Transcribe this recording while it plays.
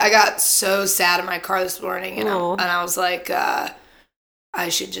I got so sad in my car this morning, and I was like, I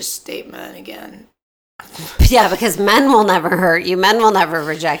should just date men again. Yeah, because men will never hurt you. Men will never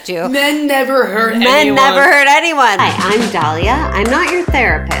reject you. Men never hurt anyone. Men never hurt anyone. Hi, I'm Dahlia. I'm not your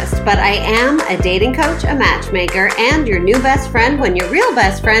therapist, but I am a dating coach, a matchmaker, and your new best friend when your real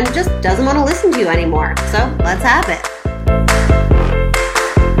best friend just doesn't want to listen to you anymore. So let's have it.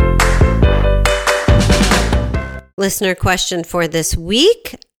 Listener question for this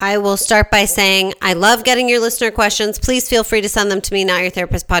week. I will start by saying I love getting your listener questions. Please feel free to send them to me,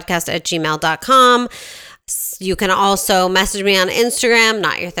 notyourtherapistpodcast@gmail.com. You can also message me on Instagram,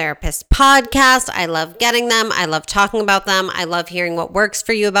 Not Your Therapist Podcast. I love getting them. I love talking about them. I love hearing what works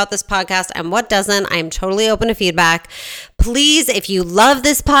for you about this podcast and what doesn't. I'm totally open to feedback. Please, if you love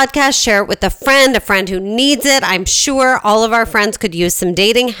this podcast, share it with a friend who needs it. I'm sure all of our friends could use some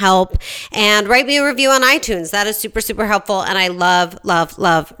dating help. And write me a review on iTunes. That is super, super helpful. And I love, love,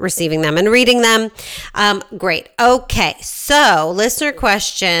 love receiving them and reading them. Great. Okay. So, listener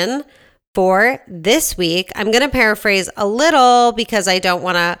question for this week. I'm going to paraphrase a little because I don't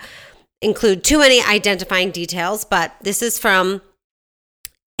want to include too many identifying details, but this is from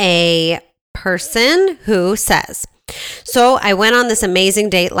a person who says, so I went on this amazing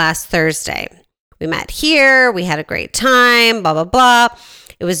date last Thursday. We met here. We had a great time, blah, blah, blah.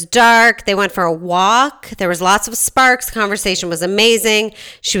 It was dark. They went for a walk. There was lots of sparks. Conversation was amazing.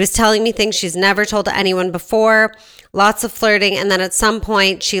 She was telling me things she's never told to anyone before. Lots of flirting. And then at some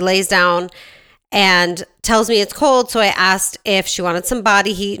point, she lays down and tells me it's cold. So I asked if she wanted some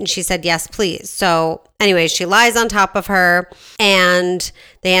body heat, and she said, yes, please. So anyway, she lies on top of her, and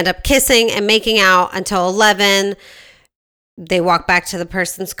they end up kissing and making out until 11. They walk back to the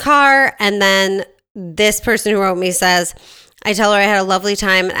person's car. And then this person who wrote me says, I tell her I had a lovely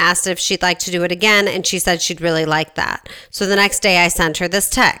time and asked if she'd like to do it again, and she said she'd really like that. So the next day I sent her this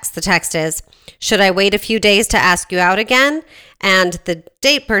text. The text is, should I wait a few days to ask you out again? And the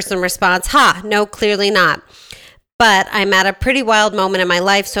date person responds, no, clearly not. But I'm at a pretty wild moment in my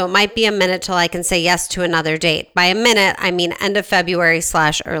life, so it might be a minute till I can say yes to another date. By a minute, I mean end of February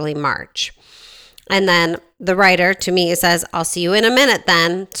 / early March. And then the writer to me says, I'll see you in a minute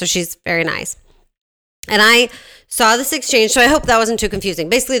then. So she's very nice. And I saw this exchange, so I hope that wasn't too confusing.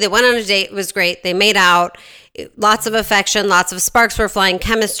 Basically, they went on a date. It was great. They made out. Lots of affection. Lots of sparks were flying,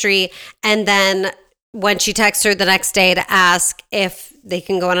 chemistry. And then when she texts her the next day to ask if they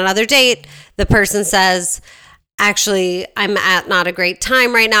can go on another date, the person says, actually, I'm at not a great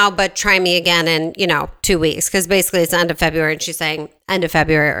time right now, but try me again in, 2 weeks. Because basically, it's the end of February, and she's saying end of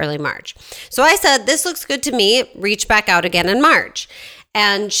February, early March. So I said, this looks good to me. Reach back out again in March.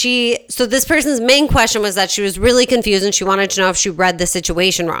 And so this person's main question was that she was really confused, and she wanted to know if she read the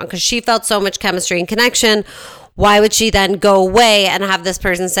situation wrong because she felt so much chemistry and connection. Why would she then go away and have this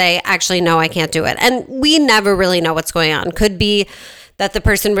person say, actually, no, I can't do it? And we never really know what's going on. Could be that the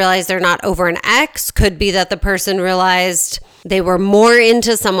person realized they're not over an ex. Could be that the person realized they were more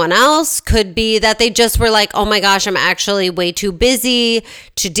into someone else. Could be that they just were like, oh my gosh, I'm actually way too busy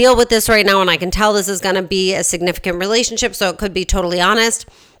to deal with this right now, and I can tell this is going to be a significant relationship, so it could be totally honest.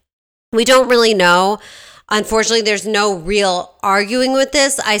 We don't really know. Unfortunately, there's no real arguing with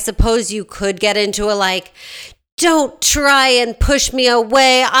this. I suppose you could get into a don't try and push me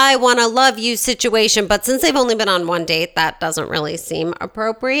away, I want to love you situation. But since they've only been on one date, that doesn't really seem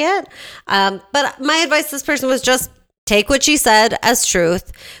appropriate. But my advice to this person was just take what she said as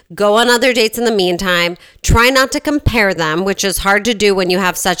truth. Go on other dates in the meantime. Try not to compare them, which is hard to do when you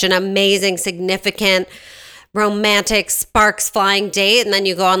have such an amazing, significant, romantic, sparks flying date. And then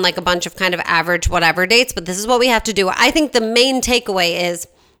you go on a bunch of kind of average whatever dates. But this is what we have to do. I think the main takeaway is,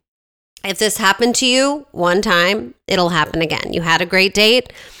 if this happened to you one time, it'll happen again. You had a great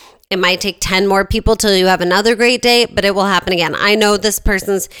date. It might take 10 more people till you have another great date, but it will happen again. I know this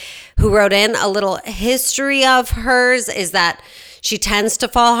person's who wrote in a little history of hers is that she tends to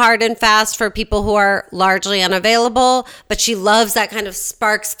fall hard and fast for people who are largely unavailable, but she loves that kind of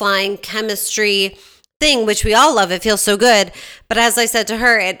sparks flying chemistry thing, which we all love. It feels so good. But as I said to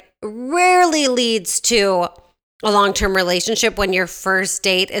her, it rarely leads to a long-term relationship when your first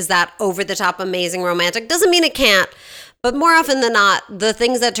date is that over-the-top amazing romantic. Doesn't mean it can't, but more often than not, the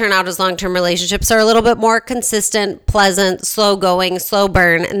things that turn out as long-term relationships are a little bit more consistent, pleasant, slow-going, slow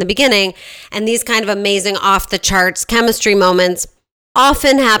burn in the beginning. And these kind of amazing off-the-charts chemistry moments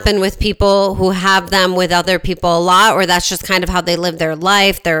often happen with people who have them with other people a lot, or that's just kind of how they live their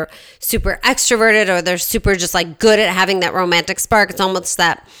life. They're super extroverted, or they're super just good at having that romantic spark. It's almost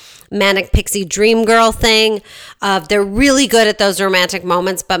that manic pixie dream girl thing of they're really good at those romantic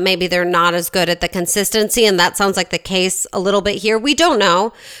moments, but maybe they're not as good at the consistency. And that sounds like the case a little bit here. We don't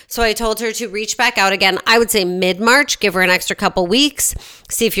know. So I told her to reach back out again. I would say mid-March, give her an extra couple weeks,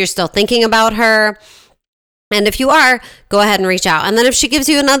 see if you're still thinking about her. And if you are, go ahead and reach out. And then if she gives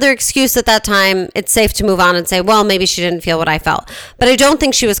you another excuse at that time, it's safe to move on and say, well, maybe she didn't feel what I felt. But I don't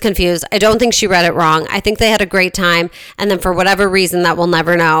think she was confused. I don't think she read it wrong. I think they had a great time. And then for whatever reason that we'll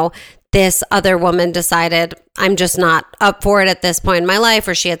never know, this other woman decided, I'm just not up for it at this point in my life,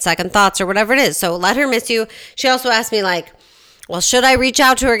 or she had second thoughts or whatever it is. So let her miss you. She also asked me like, well, should I reach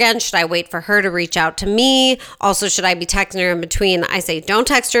out to her again? Should I wait for her to reach out to me? Also, should I be texting her in between? I say, don't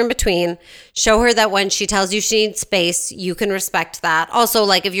text her in between. Show her that when she tells you she needs space, you can respect that. Also,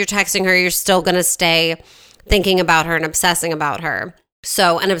 like if you're texting her, you're still going to stay thinking about her and obsessing about her.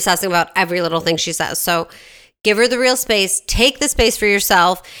 And obsessing about every little thing she says. So give her the real space. Take the space for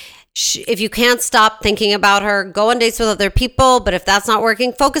yourself. If you can't stop thinking about her, go on dates with other people. But if that's not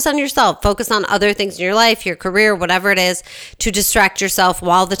working, focus on yourself. Focus on other things in your life, your career, whatever it is, to distract yourself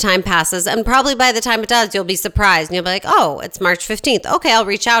while the time passes. And probably by the time it does, you'll be surprised. And you'll be like, oh, it's March 15th. Okay, I'll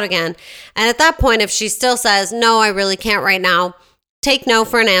reach out again. And at that point, if she still says, no, I really can't right now, take no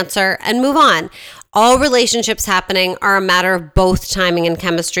for an answer and move on. All relationships happening are a matter of both timing and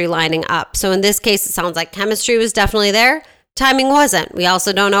chemistry lining up. So in this case, it sounds like chemistry was definitely there. Timing wasn't. We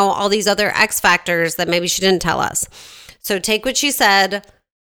also don't know all these other X factors that maybe she didn't tell us. So take what she said,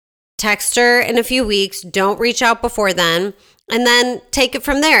 text her in a few weeks, don't reach out before then, and then take it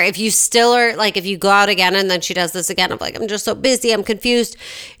from there. If you still are, like if you go out again and then she does this again, I'm like, I'm just so busy, I'm confused,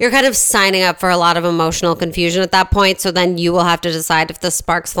 you're kind of signing up for a lot of emotional confusion at that point. So then you will have to decide if the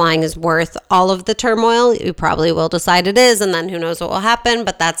sparks flying is worth all of the turmoil. You probably will decide it is, and then who knows what will happen,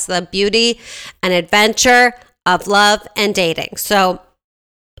 but that's the beauty and adventure of love and dating. So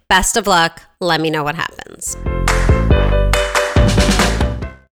best of luck. Let me know what happens.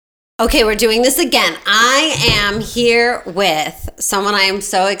 Okay, we're doing this again. I am here with someone I am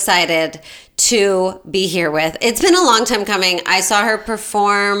so excited to be here with. It's been a long time coming. I saw her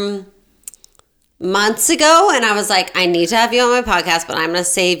perform months ago and I was like, I need to have you on my podcast, but I'm going to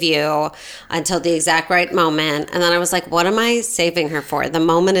save you until the exact right moment. And then I was like, what am I saving her for? The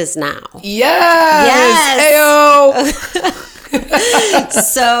moment is now. Yes. Heyo.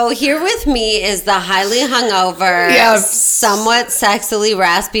 So here with me is the highly hungover, somewhat sexily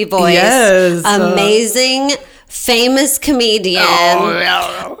raspy voice, amazing famous comedian,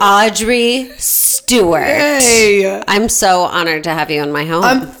 Audrey Stewart. Hey. I'm so honored to have you in my home.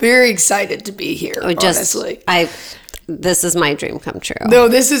 I'm very excited to be here, honestly. This is my dream come true. No,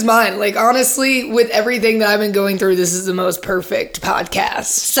 this is mine. Like, honestly, with everything that I've been going through, this is the most perfect podcast.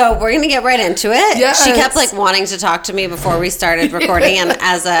 So we're going to get right into it. Yes. She kept like wanting to talk to me before we started recording. And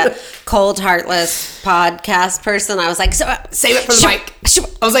as a cold, heartless podcast person, I was like, save it for the mic.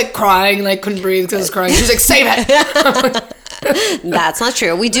 I was like crying, like couldn't breathe because I was crying. She was like, save it. That's not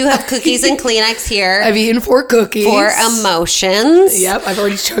true. We do have cookies and Kleenex here. I've eaten 4 cookies. 4 emotions. Yep, I've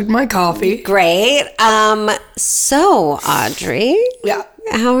already chugged my coffee. Great. So Audrey. Yeah.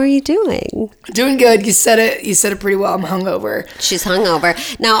 How are you doing? Doing good. You said it. You said it pretty well. I'm hungover. She's hungover.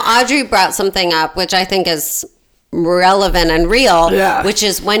 Now, Audrey brought something up, which I think is relevant and real, which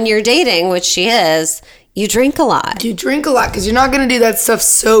is when you're dating, which she is, you drink a lot. You drink a lot because you're not going to do that stuff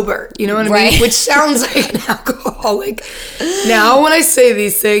sober. You know what I mean? Which sounds like an alcoholic now when I say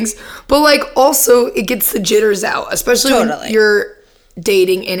these things. But like also it gets the jitters out, especially when you're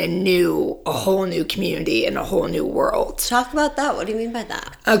dating in a whole new community and a whole new world. Talk about that. What do you mean by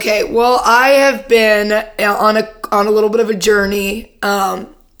that? Okay, well, I have been on a little bit of a journey.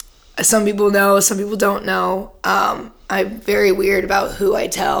 Some people know, some people don't know. I'm very weird about who I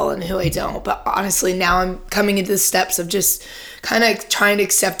tell and who I don't. But honestly, now I'm coming into the steps of just kind of trying to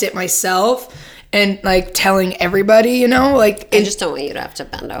accept it myself and like telling everybody, you know, like I just don't want you to have to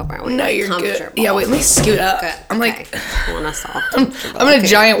bend over. No, you're good. Yeah, wait, let me scoot up. Good. I'm like, I want us all. I'm in a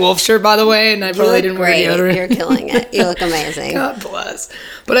giant wolf shirt, by the way, and I probably didn't wear deodorant. You're killing it. You look amazing. God bless.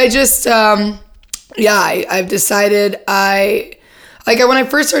 But I just, I've decided when I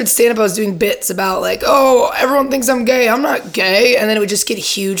first started stand-up, I was doing bits about like, oh, everyone thinks I'm gay. I'm not gay. And then it would just get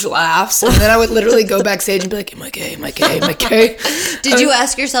huge laughs. And then I would literally go backstage and be like, am I gay? Am I gay? Am I gay? Did you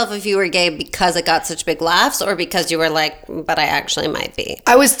ask yourself if you were gay because it got such big laughs or because you were like, but I actually might be?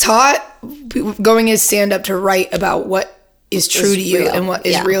 I was taught going as stand-up to write about what is true to you and what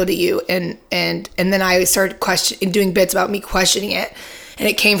is real to you. And then I started doing bits about me questioning it. And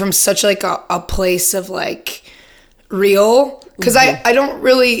it came from such like a place of like real. Because I don't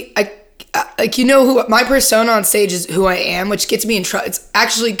really, like, you know, who my persona on stage is who I am, which gets me in trouble. It's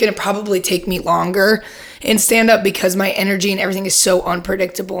actually going to probably take me longer in stand-up because my energy and everything is so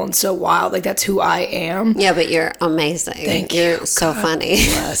unpredictable and so wild. Like, that's who I am. Yeah, but you're amazing. Thank you. You're so funny.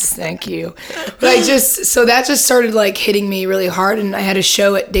 Yes, thank you. But so that just started like hitting me really hard, and I had a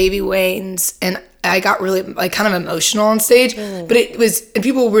show at Davy Wayne's, and I got really like kind of emotional on stage, but it was, and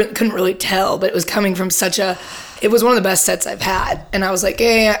people couldn't really tell, but it was coming from it was one of the best sets I've had. And I was like,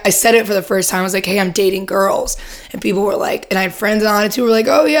 hey, I said it for the first time. I was like, hey, I'm dating girls. And people were like, and I had friends on it too, were like,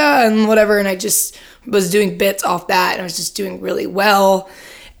 oh yeah, and whatever. And I just was doing bits off that, and I was just doing really well.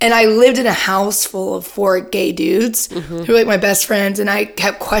 And I lived in a house full of 4 gay dudes who were like my best friends. And I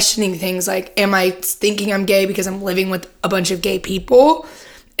kept questioning things like, am I thinking I'm gay because I'm living with a bunch of gay people?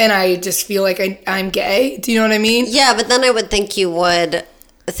 And I just feel like I'm gay. Do you know what I mean? Yeah, but then I would think you would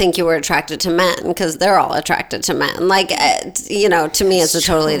think you were attracted to men because they're all attracted to men. Like, you know, to me, it's a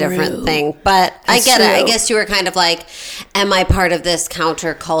totally different thing. But I get it. I guess you were kind of like, am I part of this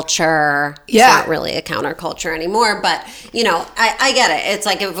counterculture? Yeah. It's not really a counterculture anymore, but, you know, I get it. It's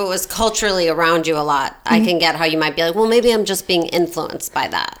like if it was culturally around you a lot, I can get how you might be like, well, maybe I'm just being influenced by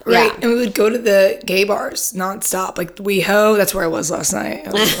that. Right. Yeah. And we would go to the gay bars nonstop. Like WeHo, that's where I was last night.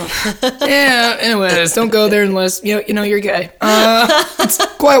 Yeah, anyways, don't go there unless, you know you're gay. It's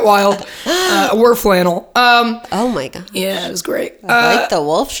quite wild. I wore flannel. Oh my God. Yeah, it was great. I like the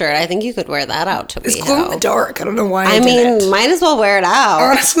wolf shirt. I think you could wear that out to It's WeHo. glow in the dark. I don't know why I mean, didn't. might as well wear it out.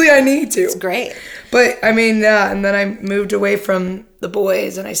 Honestly, I need to. It's great. But I mean, yeah, and then I moved away from the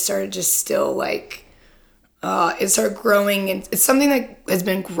boys, and I started just still like, it started growing, and it's something that has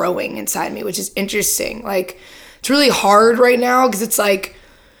been growing inside me, which is interesting. Like, it's really hard right now because it's like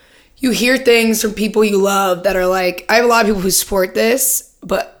you hear things from people you love that are like, I have a lot of people who support this,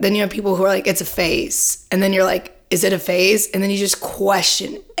 but then you have people who are like, it's a phase, and then you're like, is it a phase? And then you just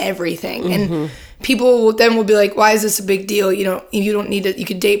question everything, and people then will be like, why is this a big deal? You don't need to, you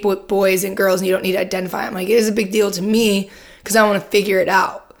could date boys and girls and you don't need to identify. I'm like, it is a big deal to me because I want to figure it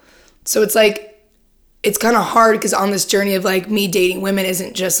out. So it's like, it's kind of hard because on this journey of like me dating women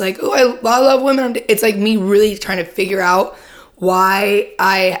isn't just like, oh, I love women. It's like me really trying to figure out why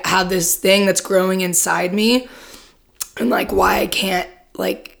I have this thing that's growing inside me, and like why I can't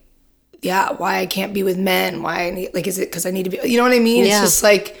why I can't be with men. Why I need, like, is it because I need to be, you know what I mean? Yeah. It's just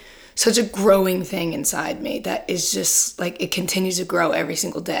like such a growing thing inside me that is just like, it continues to grow every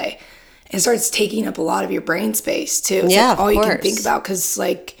single day. And it starts taking up a lot of your brain space too. It's Yeah, like all of you can course. think about, because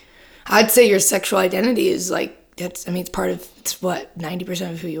like, I'd say your sexual identity is like, it's part of, it's what,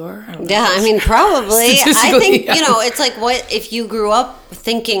 90% of who you are? I don't know. Yeah, I mean, probably. I Statistically, think, yeah. you know, it's like, what if you grew up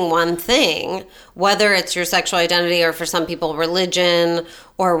thinking one thing, whether it's your sexual identity or for some people religion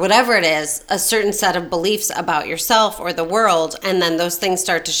or whatever it is, a certain set of beliefs about yourself or the world, and then those things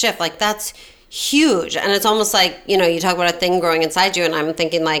start to shift. Like, that's huge. And it's almost like, you know, you talk about a thing growing inside you, and I'm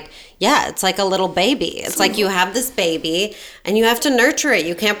thinking like, yeah, it's like a little baby. It's like you have this baby and you have to nurture it.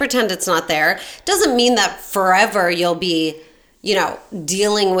 You can't pretend it's not there. Doesn't mean that forever you'll be, you know,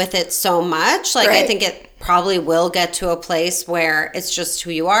 dealing with it so much. Like, I Right. think it probably will get to a place where it's just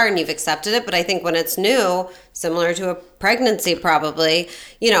who you are and you've accepted it. But I think when it's new, similar to a pregnancy probably,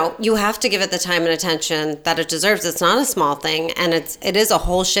 you know, you have to give it the time and attention that it deserves. It's not a small thing, and it is a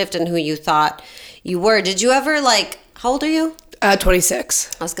whole shift in who you thought you were. Did you ever, like, how old are you?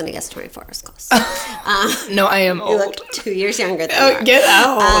 26. I was going to guess 24. I was close. No, I am You old. look 2 years younger than you are. Get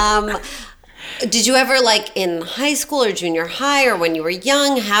out. Did you ever, like, in high school or junior high or when you were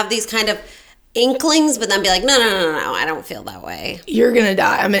young, have these kind of inklings, but then be like, no, I don't feel that way? You're gonna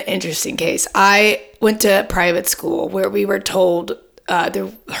die. I'm an interesting case. I went to private school where we were told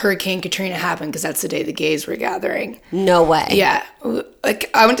the Hurricane Katrina happened because that's the day the gays were gathering. No way. Yeah,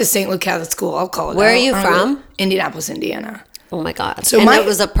 like I went to St. Luke Catholic School. I'll call it. Where out. are you from? Indianapolis, Indiana. Oh my God. So and my- it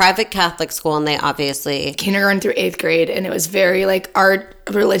was a private Catholic school, and they obviously... Kindergarten through 8th grade, and it was very like, our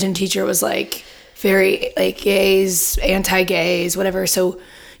religion teacher was like very like gays, anti-gays, whatever. So,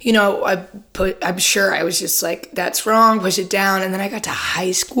 you know, I'm sure I was just like, that's wrong, push it down. And then I got to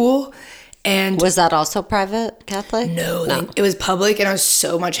high school, and Was that also private Catholic? no, it was public, and I was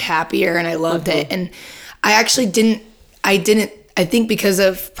so much happier, and I loved it. And I actually I think because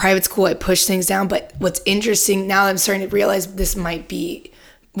of private school, I pushed things down. But what's interesting now, I'm starting to realize this might be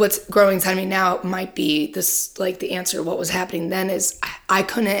what's growing inside me now. Might be this, like, the answer to what was happening then is I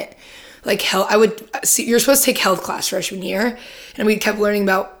couldn't, like, I would see, you're supposed to take health class freshman year, and we kept learning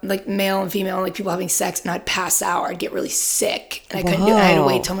about like male and female, and like people having sex, and I'd pass out, I'd get really sick, and I couldn't do it. I had to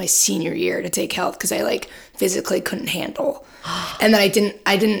wait till my senior year to take health because I like physically couldn't handle. And then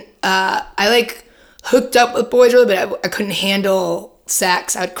I like hooked up with boys really, but I couldn't handle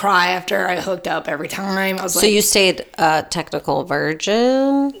sex. I'd cry after I hooked up every time. I was like, So you stayed a technical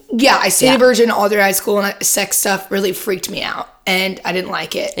virgin? yeah, I stayed a virgin all through high school, and sex stuff really freaked me out, and I didn't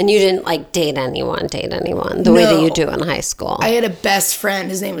like it. And you didn't like date anyone the way that you do in high school? I had a best friend.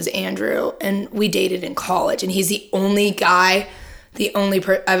 His name was Andrew, and we dated in college, and he's the only guy,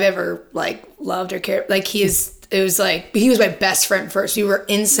 I've ever like loved or cared. Like he was my best friend first. We were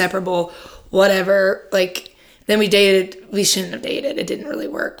inseparable, whatever. Like then we dated. We shouldn't have dated. It didn't really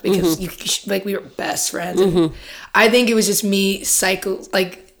work because we were best friends. And I think it was just me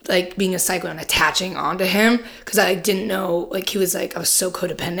like being a psycho and attaching onto him because I didn't know, like he was like, I was so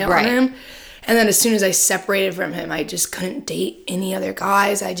codependent on him. And then as soon as I separated from him, I just couldn't date any other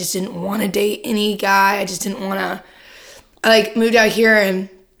guys. I just didn't want to date any guy. I just didn't want to. I like moved out here and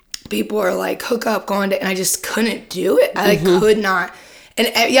people are like hook up, go on date, and I just couldn't do it. I could not. And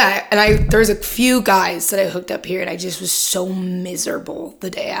there was a few guys that I hooked up here and I just was so miserable the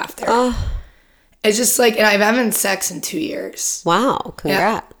day after. It's just like, and I've having sex in 2 years. Wow,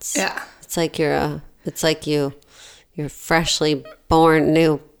 congrats. Yeah. It's like you're freshly born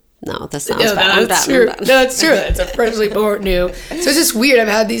new. No, that sounds bad. That's true. No, that's true. It's a freshly born new. So it's just weird. I've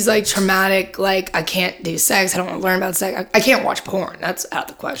had these like traumatic, like I can't do sex. I don't want to learn about sex. I can't watch porn. That's out of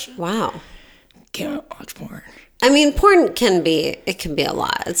the question. Wow. Can't watch porn. I mean, porn can be a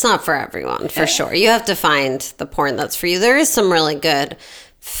lot. It's not for everyone, for sure. You have to find the porn that's for you. There is some really good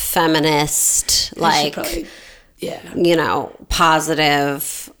feminist, like,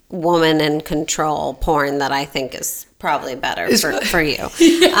 positive woman in control porn that I think is probably better for you.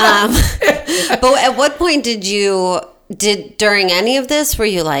 But at what point during any of this, were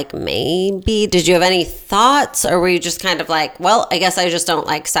you like, did you have any thoughts, or were you just kind of like, well, I guess I just don't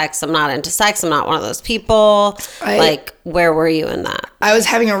like sex. I'm not into sex. I'm not one of those people. Where were you in that? I was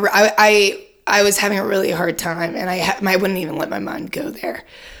having I was having a really hard time, and I wouldn't even let my mind go there.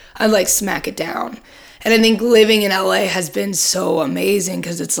 I'd like smack it down. And I think living in LA has been so amazing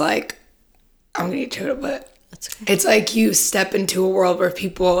because it's like, I'm going to get to it, but it's like you step into a world where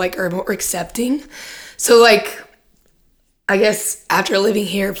people like are more accepting. So like, I guess after living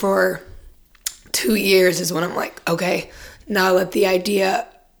here for 2 years is when I'm like, okay, now let the idea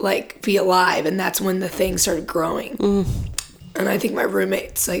like be alive. And that's when the thing started growing. And I think my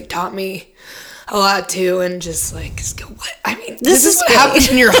roommates like taught me a lot too, and just like, what? I mean, this is what happens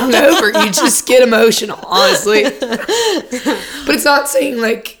when you're hungover. You just get emotional, honestly. But it's not saying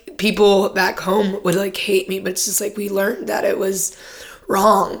like people back home would like hate me, but it's just like we learned that it was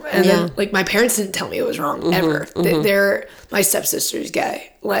wrong. And then like my parents didn't tell me it was wrong ever. My stepsister's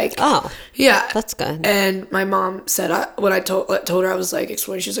gay. Like, oh yeah, that's good. And my mom said when I told her I was like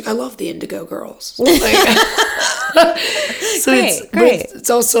exploring, she was like, I love the Indigo Girls. Like, so great. It's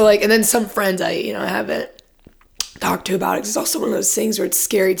also like, and then some friends I haven't talked to about it. It's also one of those things where it's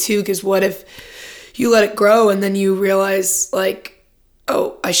scary too, because what if you let it grow and then you realize like,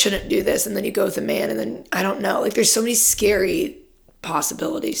 oh, I shouldn't do this, and then you go with a man, and then I don't know. Like, there's so many scary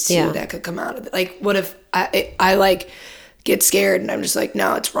possibilities too that could come out of it. Like, what if I like get scared and I'm just like,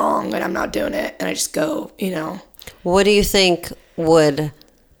 no, it's wrong and I'm not doing it, and I just go, What do you think would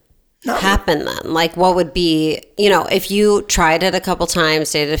happen then? Like, what would be, if you tried it a couple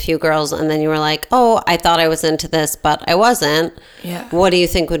times, dated a few girls, and then you were like, oh, I thought I was into this, but I wasn't. Yeah. What do you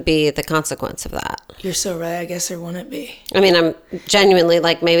think would be the consequence of that? You're so right. I guess there wouldn't be. I mean, I'm genuinely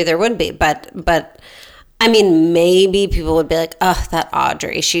like, maybe there would be, but I mean, maybe people would be like, oh, that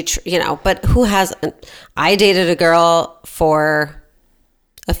Audrey, but who hasn't? I dated a girl for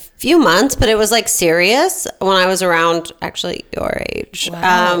a few months, but it was like serious when I was around actually your age.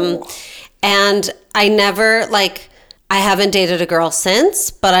 Wow. And I never I haven't dated a girl since,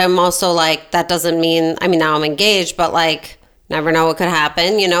 but I'm also like, that doesn't mean, I mean, now I'm engaged, but like, never know what could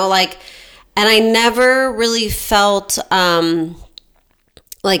happen, and I never really felt,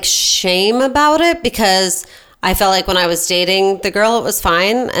 like shame about it, because I felt like when I was dating the girl, it was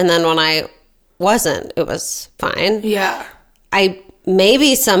fine. And then when I wasn't, it was fine. Yeah.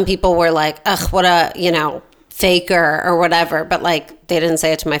 Maybe some people were like, ugh, what a, faker or whatever, but like they didn't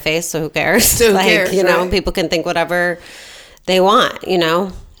say it to my face, so who cares? So like, cares, right? People can think whatever they want,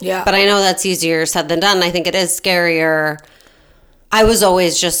 Yeah. But I know that's easier said than done. I think it is scarier. I was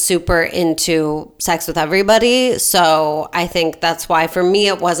always just super into sex with everybody, so I think that's why for me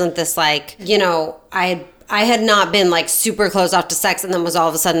it wasn't this like, I had not been like super closed off to sex and then was all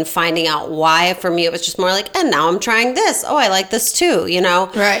of a sudden finding out why. For me, it was just more like, and now I'm trying this. Oh, I like this too,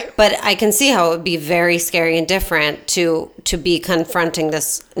 Right. But I can see how it would be very scary and different to be confronting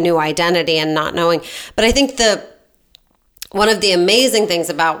this new identity and not knowing. But I think one of the amazing things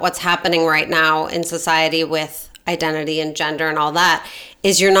about what's happening right now in society with identity and gender and all that,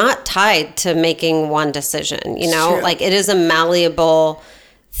 is you're not tied to making one decision, you know? True. Like, it is a malleable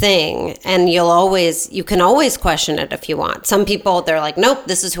thing, and you can always question it if you want. Some people, they're like, nope,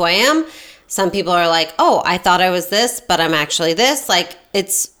 this is who I am. Some people are like, oh, I thought I was this, but I'm actually this. Like,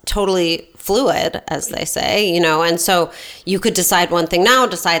 it's totally fluid, as they say, you know? And so you could decide one thing now,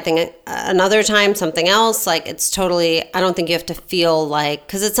 decide another time, something else. Like, it's totally, I don't think you have to feel like,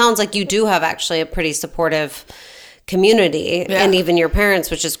 because it sounds like you do have actually a pretty supportive community, and even your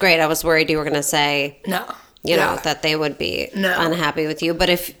parents, which is great. I was worried you were going to say, no, you know, that they would be unhappy with you. But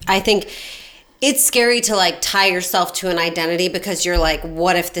I think it's scary to like tie yourself to an identity, because you're like,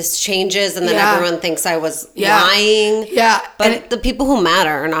 what if this changes? And then everyone thinks I was lying. Yeah. But the people who matter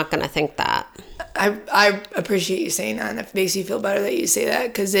are not going to think that. I appreciate you saying that, and it makes me feel better that you say that,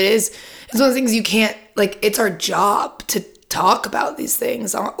 because it's one of the things you can't, like, it's our job to talk about these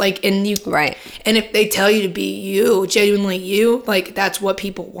things, like, and you, right. And if they tell you to be you, genuinely you, like, that's what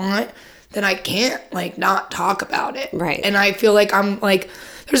people want, then I can't, like, not talk about it. Right. And I feel like I'm, like,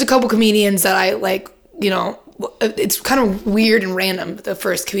 there's a couple comedians that I, like, you know, it's kind of weird and random, the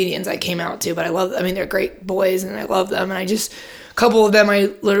first comedians I came out to, but they're great boys, and I love them, and a couple of them,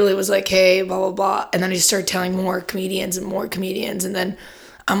 I literally was like, hey, blah, blah, blah, and then I just started telling more comedians, and then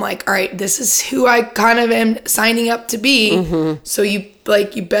I'm like, all right, this is who I kind of am signing up to be, so you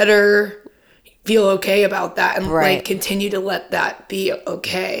better feel okay about that, and like continue to let that be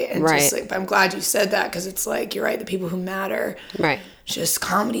okay, and just like, I'm glad you said that, because it's like, you're right, the people who matter, just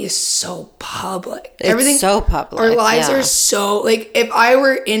comedy is so public. Everything so public. Our lives are so, like, if I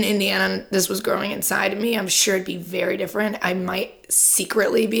were in Indiana and this was growing inside of me, I'm sure it'd be very different. I might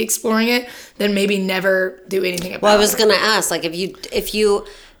secretly be exploring it, then maybe never do anything about it. Well, I was going to ask, like, if you,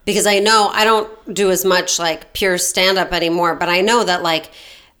 because I know I don't do as much like pure stand-up anymore, but I know that like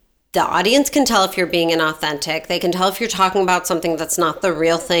the audience can tell if you're being inauthentic. They can tell if you're talking about something that's not the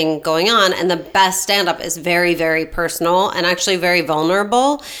real thing going on. And the best stand-up is very, very personal and actually very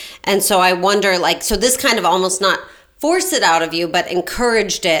vulnerable. And so I wonder, like, so this kind of almost not forced it out of you, but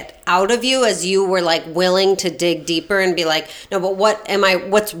encouraged it out of you as you were like willing to dig deeper and be like, no, but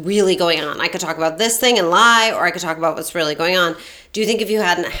what's really going on? I could talk about this thing and lie, or I could talk about what's really going on. Do you think if you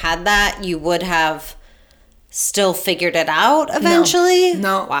hadn't had that, you would have still figured it out eventually?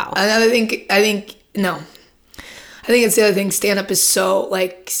 No. Wow. I think no. I think it's the other thing. Stand-up is so,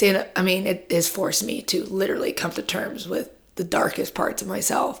 like, it has forced me to literally come to terms with the darkest parts of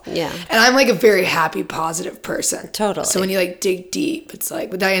myself. Yeah. And I'm like a very happy, positive person. Totally. So when you like dig deep, it's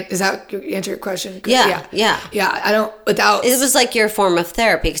like, is that answer your question? Yeah. I don't, without. It was like your form of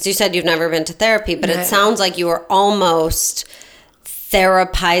therapy, because you said you've never been to therapy, but it sounds like you were almost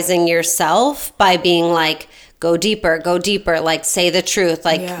therapizing yourself by being like, go deeper, like say the truth,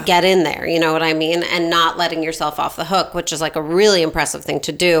 like get in there, you know what I mean? And not letting yourself off the hook, which is like a really impressive thing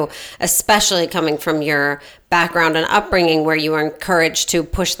to do, especially coming from your background and upbringing where you were encouraged to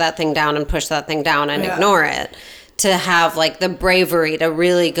push that thing down and ignore it. To have like the bravery to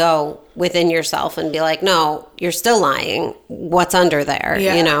really go within yourself and be like, no, you're still lying. What's under there,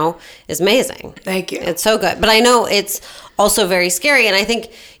 you know, is amazing. Thank you. It's so good. But I know it's also very scary. And I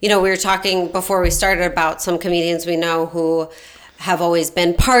think, you know, we were talking before we started about some comedians we know who have always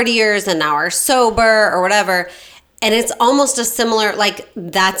been partiers and now are sober or whatever. And it's almost a similar, like,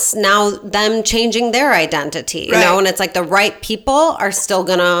 that's now them changing their identity, you know? And it's like the right people are still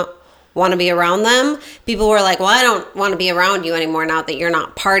going to want to be around them. People were like, well, I don't want to be around you anymore now that you're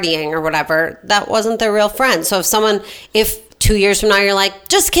not partying or whatever. That wasn't their real friend. So if 2 years from now you're like,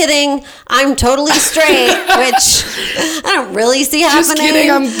 just kidding, I'm totally straight, which I don't really see happening. Just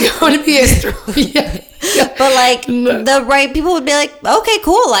kidding, I'm going to be a straight. But like the right people would be like, okay,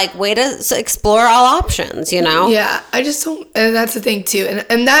 cool, like way to explore all options, you know? Yeah, I just don't, and that's the thing too.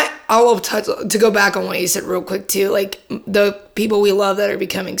 And that I'll touch, to go back on what you said real quick too, like the people we love that are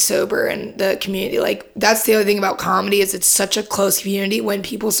becoming sober and the community, like that's the other thing about comedy is it's such a close community. When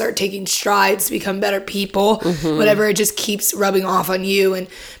people start taking strides to become better people, whatever, it just keeps rubbing off on you. And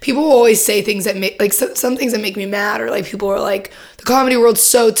people will always say things that make, like some things that make me mad, or like people are like, the comedy world's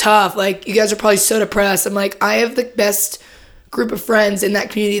so tough, like you guys are probably so depressed. I'm like, I have the best group of friends in that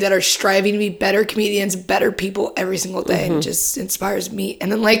community that are striving to be better comedians, better people every single day, and it just inspires me.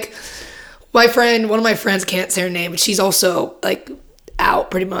 And then like one of my friends, can't say her name, but she's also like out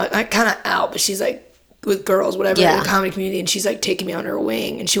pretty much, not kind of out, but she's like with girls, whatever, in the comedy community, and she's like taking me on her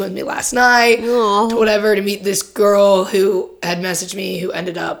wing, and she went with me last night to whatever to meet this girl who had messaged me, who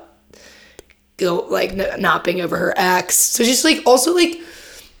ended up not being over her ex. So just like also like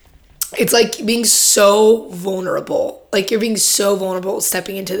it's like being so vulnerable. Like you're being so vulnerable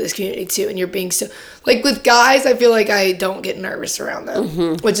stepping into this community too. And you're being so, like with guys, I feel like I don't get nervous around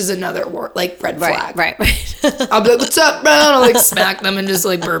them, which is another word, like red flag. Right. I'll be like, what's up, bro? And I'll like smack them and just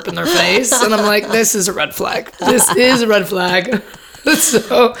like burp in their face. And I'm like, this is a red flag. This is a red flag.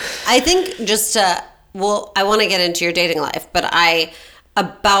 So I think I want to get into your dating life, but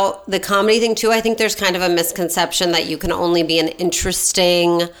about the comedy thing too, I think there's kind of a misconception that you can only be an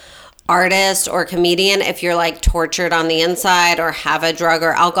interesting artist or comedian if you're like tortured on the inside or have a drug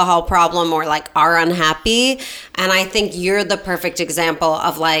or alcohol problem or like are unhappy. And I think you're the perfect example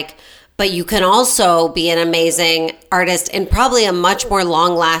of like, but you can also be an amazing artist in probably a much more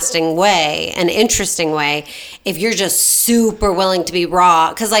long-lasting way, an interesting way, if you're just super willing to be raw.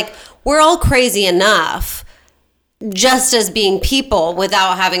 Because like we're all crazy enough just as being people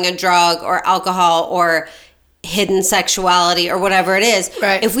without having a drug or alcohol or hidden sexuality or whatever it is.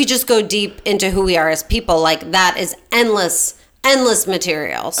 Right. If we just go deep into who we are as people, like that is endless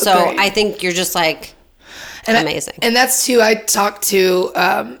material. So Agreed. I think you're just like amazing. And that's too, I talked to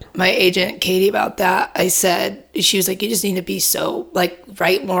my agent, Katie, about that. I said, she was like, you just need to be so, like,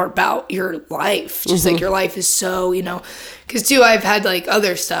 write more about your life. Just like your life is so, because too, I've had like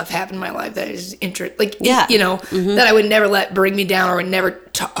other stuff happen in my life that is that I would never let bring me down or would never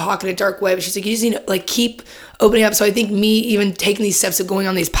talk in a dark way. But she's like, you just need to like keep opening up. So I think me even taking these steps of going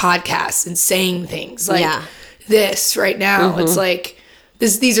on these podcasts and saying things like this right now, it's like,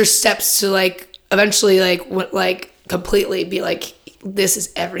 these are steps to like, eventually like completely be like, this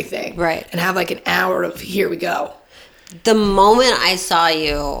is everything. Right. And have like an hour of here we go. The moment I saw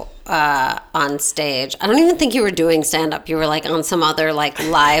you on stage, I don't even think you were doing stand-up. You were like on some other like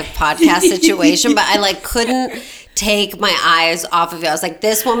live podcast situation, but I like couldn't take my eyes off of you. I was like,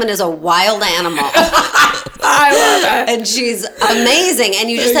 this woman is a wild animal. I love it. And she's amazing. And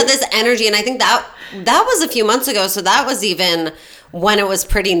you just had this energy. And I think that was a few months ago. So that was even when it was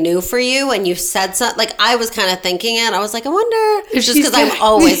pretty new for you and you said something, like I was kind of thinking it. I was like, I wonder, If just she's because I'm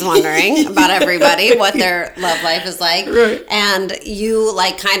always wondering about everybody, what their love life is like. Right. And you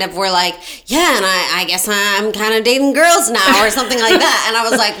like kind of were like, yeah, and I guess I'm kind of dating girls now or something like that. And I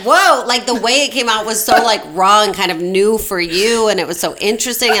was like, whoa, like the way it came out was so like raw and kind of new for you. And it was so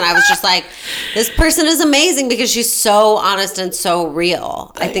interesting. And I was just like, this person is amazing because she's so honest and so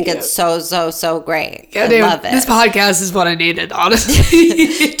real. I think it's so great. Yeah, I love it. This podcast is what I needed, honestly.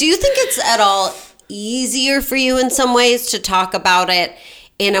 Do you think it's at all easier for you in some ways to talk about it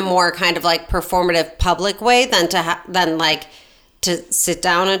in a more kind of like performative public way than to sit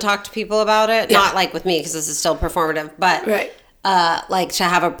down and talk to people about it? Yeah. Not like with me because this is still performative, but right. Like to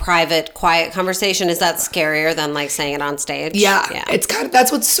have a private, quiet conversation. Is that scarier than like saying it on stage? Yeah. It's kind of,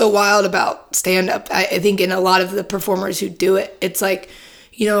 that's what's so wild about stand-up. I think in a lot of the performers who do it, it's like,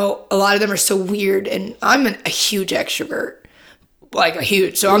 a lot of them are so weird, and I'm a huge extrovert. Like a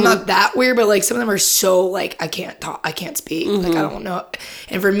huge, so I'm not that weird, but like some of them are so like, I can't talk, I can't speak, like I don't know.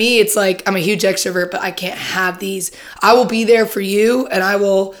 And for me, it's like, I'm a huge extrovert, but I can't have these. I will be there for you and I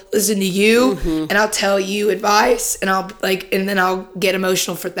will listen to you and I'll tell you advice and I'll like, and then I'll get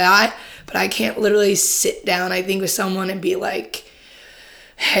emotional for that. But I can't literally sit down, I think, with someone and be like,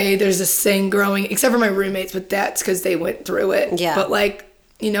 hey, there's this thing growing, except for my roommates, but that's because they went through it. Yeah. But like,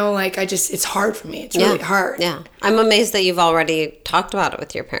 it's hard for me. It's really hard. Yeah. I'm amazed that you've already talked about it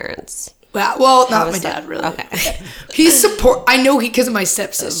with your parents. Well, not my dad, really. Okay. He's I know because of my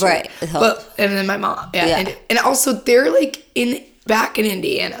stepsister. Right. And then my mom. Yeah. And also they're like back in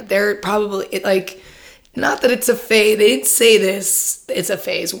Indiana. They're probably like, not that it's a phase. They didn't say this. It's a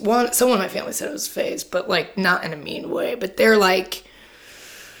phase. Someone in my family said it was a phase, but like not in a mean way. But they're like,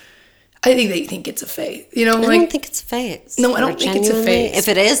 I think they think it's a phase. I don't think it's a phase. No, I don't think it's a phase. If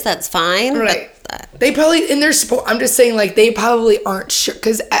it is, that's fine. Right. They probably, in their support, I'm just saying, like, they probably aren't sure.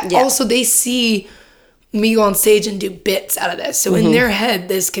 Because also they see me go on stage and do bits out of this. So in their head,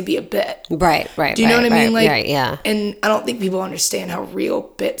 this could be a bit. Right. Do you know what I mean? Like, right, yeah. And I don't think people understand how real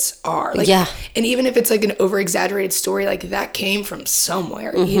bits are. Like, yeah. And even if it's like an over-exaggerated story, like that came from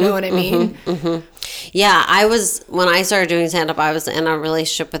somewhere. You know what I mean? Yeah, when I started doing stand-up, I was in a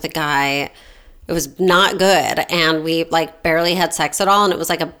relationship with a guy. It was not good, and we like barely had sex at all, and it was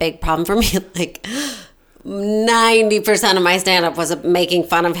like a big problem for me. Like 90% of my stand-up was making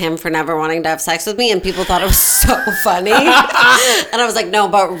fun of him for never wanting to have sex with me, and people thought it was so funny. And I was like, no,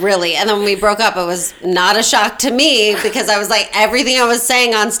 but really. And then when we broke up, it was not a shock to me because I was like, everything I was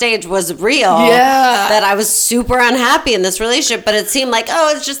saying on stage was real. Yeah. That I was super unhappy in this relationship, but it seemed like,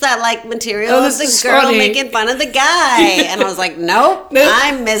 oh, it's just that like material of this the is girl funny. making fun of the guy. And I was like, nope,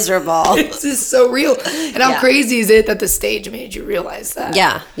 I'm miserable. This is so real. And how crazy is it that the stage made you realize that?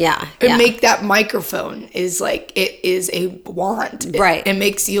 Yeah. And make that microphone is like, it is a wand. Right. It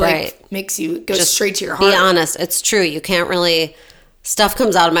makes you makes you go straight to your heart. Be honest. It's true. You can't really, stuff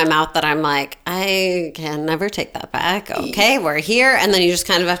comes out of my mouth that I'm like, I can never take that back. Okay, we're here. And then you just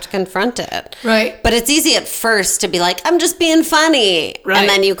kind of have to confront it. Right. But it's easy at first to be like, I'm just being funny. Right. And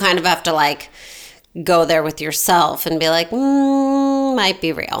then you kind of have to like go there with yourself and be like, might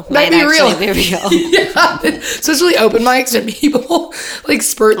be real. Might be real. Be real. Yeah. Especially open mics and people like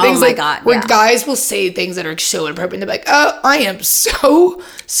spurt things my like God, where yeah. guys will say things that are so inappropriate. They're like, oh, I am so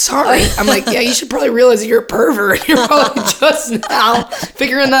sorry. I'm like, yeah, you should probably realize that you're a pervert. You're probably just now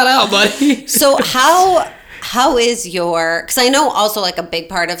figuring that out, buddy. So how is your, because I know also like a big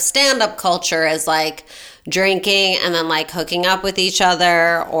part of stand-up culture is like drinking and then like hooking up with each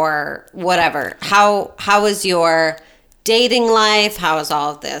other or whatever. How is your dating life? How is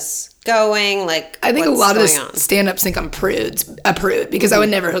all of this going? Like, I think a what's lot of going on? stand-ups think I'm a prude because I would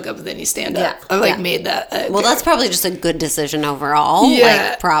never hook up with any stand-up. Yeah, I've like yeah. made that. Well, that's probably just a good decision overall. Yeah.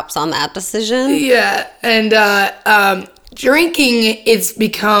 Like, props on that decision. Yeah, and drinking, it's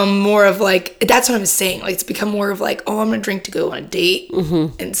become more of like, that's what I'm saying. Like, it's become more of like, oh, I'm gonna drink to go on a date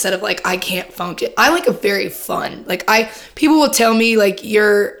instead of like, I can't function. I like a very fun. Like, people will tell me like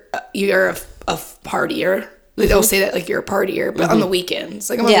you're a partier. Like, they'll say that like you're a partier, but on the weekends,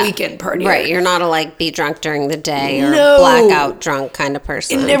 like I'm a weekend partier. Right, you're not a like be drunk during the day or No. blackout drunk kind of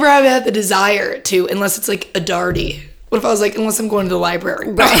person. I never have had the desire to, unless it's like a darty. What if I was like, unless I'm going to the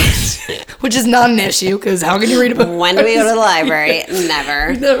library? Right. Which is not an issue, because how can you read a book? When do we go to the library?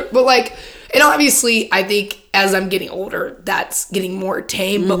 Never. Never. But like, and obviously, I think as I'm getting older, that's getting more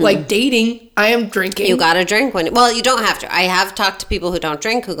tame. But like dating, I am drinking. You gotta drink well, you don't have to. I have talked to people who don't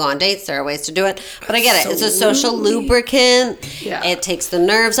drink, who go on dates. There are ways to do it. But I get it. It's a social lubricant. Yeah. It takes the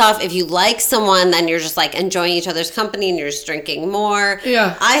nerves off. If you like someone, then you're just like enjoying each other's company and you're just drinking more.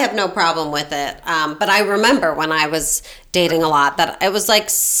 Yeah. I have no problem with it. But I remember when I was dating a lot that it was like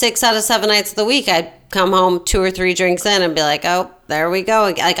 6 out of 7 nights of the week I'd come home 2 or 3 drinks in and be like, oh, there we go.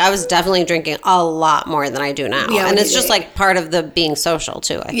 Like, I was definitely drinking a lot more than I do now. Yeah, and it's just like part of the being social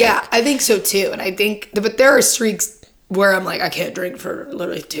too, I think. Yeah, I think so too. And I think, but there are streaks where I'm like, I can't drink for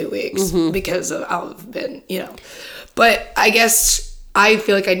literally 2 weeks because of how I've been, But I guess I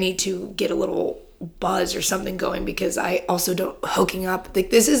feel like I need to get a little buzz or something going because I also don't hooking up. Like,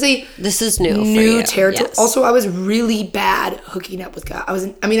 this is new for you. territory. Yes. Also, I was really bad hooking up with guys.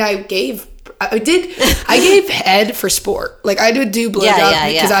 I gave head for sport. Like, I would do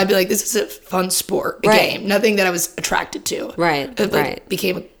blowjobs because I'd be like, this is a fun sport, a game. Nothing that I was attracted to. Right, It right.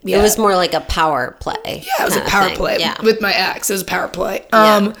 became It was more like a power play. Yeah, it was a power play with my ex. It was a power play.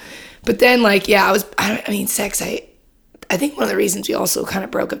 Yeah. But then sex, I think one of the reasons we also kind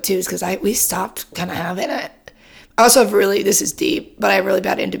of broke up too is because we stopped kind of having it. I also have this is deep, but I have really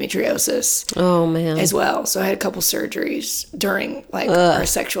bad endometriosis. Oh, man. As well. So I had a couple surgeries during like our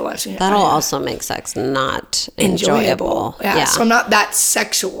sexual life. That'll also make sex not enjoyable. Yeah. So I'm not that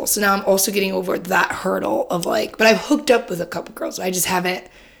sexual. So now I'm also getting over that hurdle of like, but I've hooked up with a couple girls. I just haven't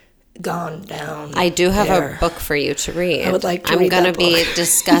gone down. I do have there. a book for you to read. I would like to I'm read going to that be book.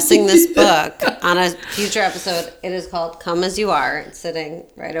 discussing this book on a future episode. It is called Come As You Are. It's sitting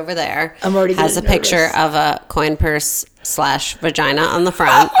right over there. I'm already has a getting picture nervous. of a coin purse / vagina on the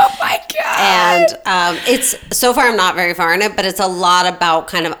front. Oh my God. And it's, so far I'm not very far in it, but it's a lot about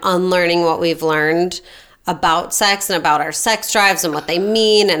kind of unlearning what we've learned about sex and about our sex drives and what they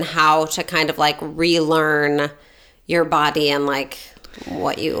mean and how to kind of like relearn your body and like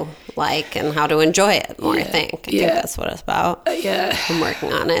what you like and how to enjoy it more, I think. I think that's what it's about. Yeah. I'm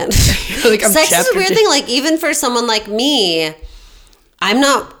working on it. Like, I'm Sex is a chapter weird two. thing. Like, even for someone like me, I'm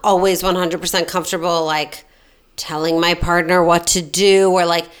not always 100% comfortable, like, telling my partner what to do or,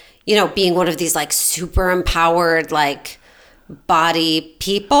 like, being one of these, like, super empowered, like, body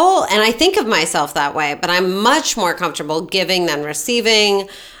people. And I think of myself that way, but I'm much more comfortable giving than receiving.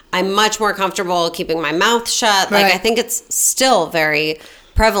 I'm much more comfortable keeping my mouth shut. Like, Right. I think it's still very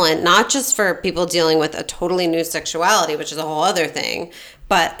prevalent, not just for people dealing with a totally new sexuality, which is a whole other thing,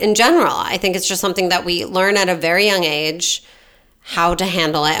 but in general, I think it's just something that we learn at a very young age how to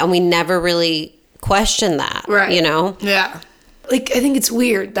handle it, and we never really question that, Right. you know? Yeah. Like, I think it's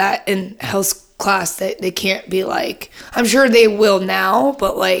weird that in health class that they can't be like, I'm sure they will now,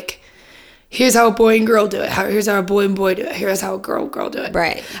 but like, here's how a boy and girl do it. Here's how a boy and boy do it. Here's how a girl do it.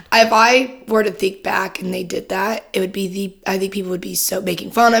 Right. If I were to think back and they did that, it would be I think people would be so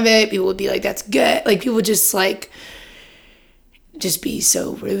making fun of it. People would be like, that's good. Like, people would just be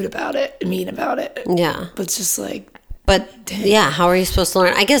so rude about it, mean about it. Yeah. But it's just like, but yeah, how are you supposed to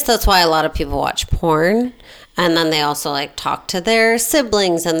learn? I guess that's why a lot of people watch porn. And then they also like talk to their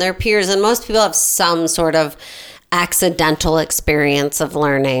siblings and their peers. And most people have some sort of accidental experience of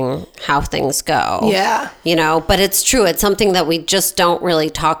learning how things go. Yeah. You know, but it's true. It's something that we just don't really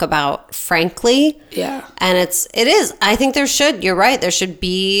talk about, frankly. Yeah. And it is. I think you're right. There should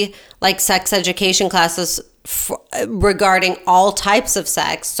be like sex education classes regarding all types of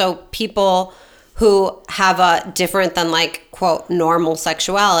sex. So people who have a different than like, quote, normal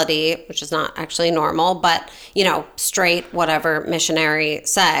sexuality, which is not actually normal, but, you know, straight, whatever, missionary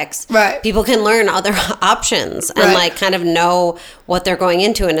sex. Right. People can learn other options and like kind of know what they're going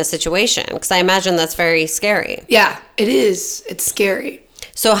into in a situation. Because I imagine that's very scary. Yeah, it is. It's scary.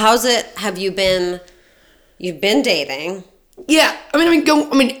 So you've been dating. Yeah,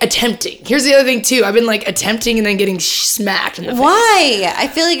 attempting. Here's the other thing too. I've been like attempting and then getting smacked in the face. Why? I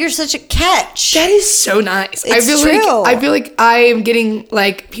feel like you're such a catch. That is so nice. It's true. I feel like I am getting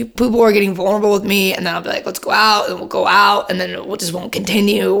like people are getting vulnerable with me, and then I'll be like, let's go out, and we'll go out, and then it just won't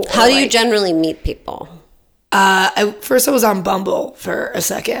continue. How do you generally meet people? First I was on Bumble for a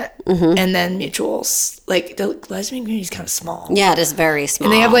second, and then Mutuals. Like, the lesbian community is kind of small. Yeah, it is very small.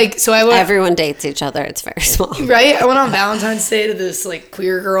 And they have like, everyone dates each other. It's very small. Right? I went on Valentine's Day to this like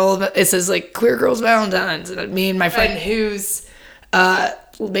queer girl. It says like Queer Girls Valentine's, and me and my friend who's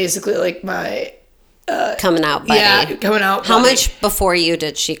basically like my coming out buddy. Yeah, coming out. How buddy. much before you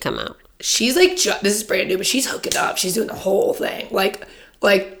did she come out? She's like, this is brand new, but she's hooking up. She's doing the whole thing. Like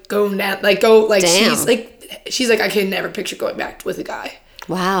going down, Damn. she's like, I can never picture going back with a guy.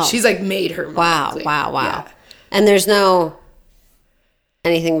 Wow. She's like made her mind clear. Wow. Yeah. And there's no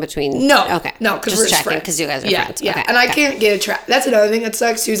anything between. No. Okay. No, because we're just checking friends. because you guys are Yeah, friends. yeah. Okay. And I can't get attracted. That's another thing that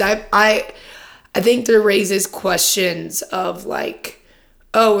sucks too. Is I think there raises questions of like,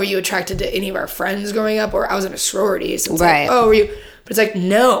 oh, were you attracted to any of our friends growing up? Or I was in a sorority, so it's Right. like, oh, were you? But it's like,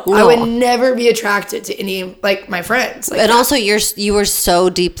 no, I would never be attracted to any like my friends. Like, and also, you were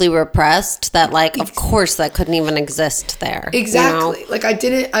so deeply repressed that, like, of course, that couldn't even exist there. exactly. You know? Like I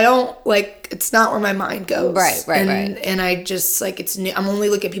don't like. It's not where my mind goes. Right. And I just like it's new. I'm only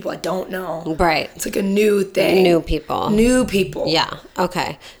looking at people I don't know. Right. It's like a new thing. New people. Yeah.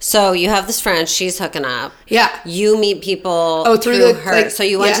 Okay. So you have this friend. She's hooking up. Yeah. You meet people through her. like, so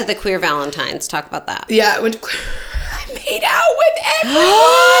you went yeah. to the Queer Valentine's. Talk about that. Yeah. I made out with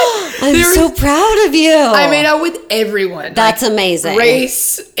everyone. I'm so proud of you. I made out with everyone. That's amazing.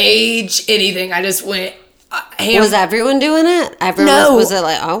 Race, age, anything. I just went ham. Was everyone doing it? Everyone No. was it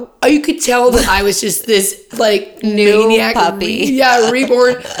like, oh? Oh, you could tell that I was just this like New maniac puppy.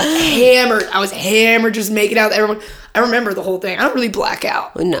 reborn, hammered. I was hammered, just making out with everyone. I remember the whole thing. I don't really black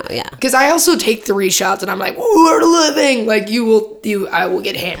out. No, yeah. Because I also take 3 shots and I'm like, we're living. Like I will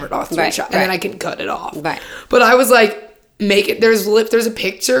get hammered off 3 shots and then I can cut it off. Right. But I was like, there's a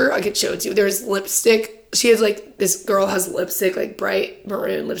picture I could show it to you. There's lipstick. She has like, this girl has lipstick, like bright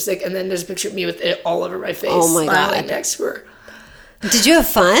maroon lipstick. And then there's a picture of me with it all over my face. Oh my smiling God. next to her. Did you have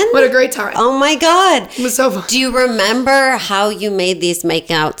fun? What a great time. Oh my God. It was so fun. Do you remember how you made these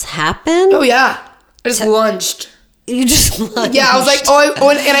makeouts happen? Oh yeah. I just lunged. You just lunged. Yeah, I was like,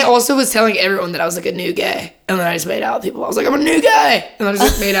 and I also was telling everyone that I was like a new gay. And then I just made out with people. I was like, I'm a new gay. And I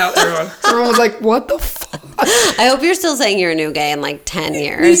just like, made out with everyone. Everyone was like, what the fuck? I hope you're still saying you're a new gay in like 10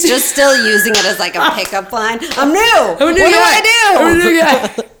 years. Just still using it as like a pickup line. I'm new. I'm a new What guy. do I I'm a do? new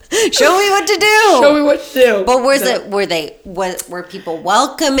guy. Show me what to do. Show me what to do. But were people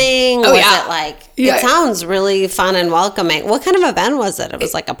welcoming? Oh, was yeah. it like, Yeah. it sounds really fun and welcoming. What kind of event was it? It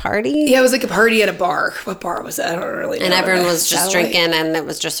was like a party? Yeah, it was like a party at a bar. What bar was that? I don't really know. And everyone was just Satellite? drinking and it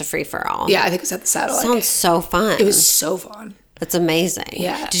was just a free for all. Yeah, I think it was at the Satellite. Sounds so fun. It was so fun. That's amazing.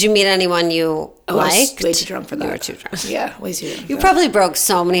 Yeah. Did you meet anyone you I liked? was way too drunk for that. You were too drunk. Yeah, way too drunk. You probably broke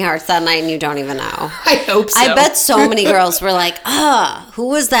so many hearts that night and you don't even know. I hope so. I bet so many girls were like, who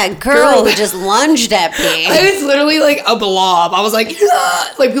was that girl who just lunged at me? I was literally like a blob. I was like,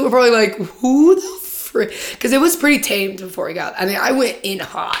 yeah. Like people were probably like, who the frick? Because it was pretty tamed before we got. I mean, I went in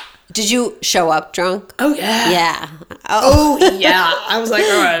hot. Did you show up drunk? Oh yeah. Yeah. Oh yeah. I was like,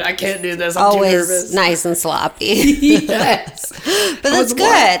 all right, I can't do this. I'm too Always nervous. nice and sloppy. Yes. But that's good.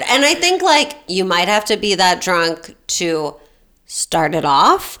 And I think like you might have to be that drunk to started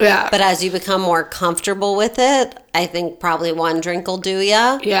off. Yeah. But as you become more comfortable with it, I think probably 1 drink will do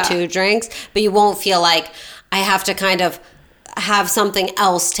ya. Yeah. 2 drinks. But you won't feel like I have to kind of have something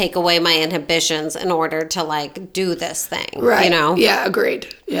else take away my inhibitions in order to like do this thing. Right. You know? Yeah, agreed.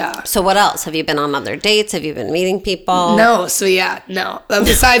 Yeah. So what else? Have you been on other dates? Have you been meeting people? No. So yeah, no.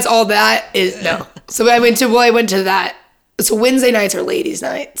 Besides all that is no. So I went to that. So Wednesday nights are ladies'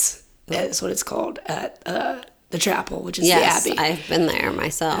 nights. That's what it's called at the chapel, which is Yes, the Abbey. I've been there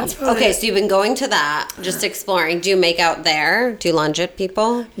myself. about Okay, it. so you've been going to that, just exploring. Do you make out there? Do you lunge at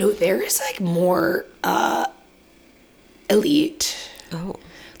people? No, there is like more elite. Oh.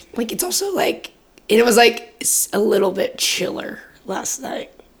 Like it's also like it was like a little bit chiller last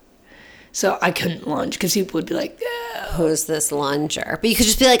night. So I couldn't lunge because people would be like, yeah. Who's this lunger? But you could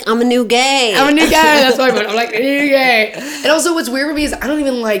just be like, I'm a new gay. I'm a new guy. That's what I put. I'm like, a new gay. And also what's weird for me is I don't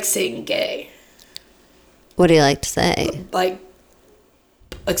even like saying gay. What do you like to say? Like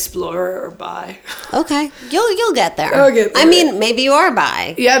explorer or bi. Okay, you'll get there. I'll get there. I mean, maybe you are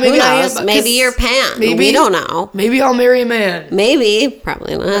bi. Yeah, maybe Who I am knows? bi, Maybe 'cause you're pan. maybe- We don't know. Maybe I'll marry a man. Maybe,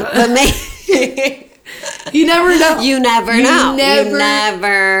 probably not. But maybe You never know. you never know. never- You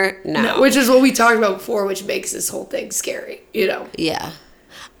never know. No, which is what we talked about before, which makes this whole thing scary, you know? Yeah.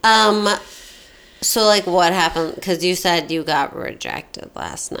 So like what happened? Because you said you got rejected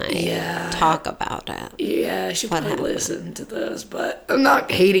last night. Yeah. Talk about it. Yeah, I should What probably happened? listen to this, but I'm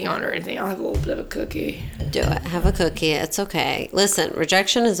not hating on her or anything. I'll have a little bit of a cookie. Do it. Have a cookie. It's okay. Listen,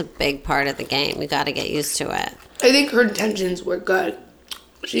 rejection is a big part of the game. You got to get used to it. I think her intentions were good.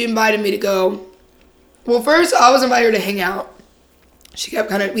 She invited me to go. Well, first I was invited her to hang out. She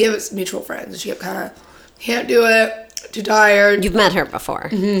kept we have mutual friends. She kept can't do it, too tired. You've met her before.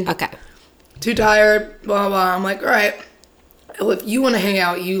 Mm-hmm. Okay. Too tired, blah, blah. I'm like, all right. Well, if you want to hang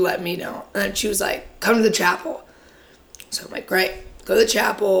out, you let me know. And then she was like, come to the chapel. So I'm like, great. Go to the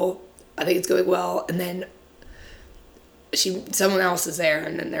chapel. I think it's going well. And then someone else is there,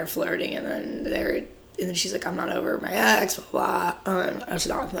 and then they're flirting, and then she's like, I'm not over my ex, blah, blah. That's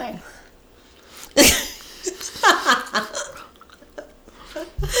not a thing.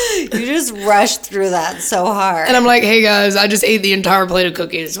 You just rushed through that so hard. And I'm like, hey guys, I just ate the entire plate of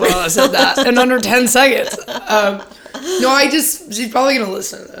cookies while I said that in under 10 seconds. No, she's probably going to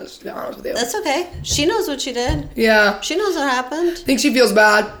listen to this, to be honest with you. That's okay. She knows what she did. Yeah. She knows what happened. I think she feels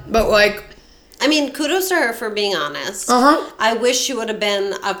bad, but like, I mean, kudos to her for being honest. Uh-huh. I wish she would have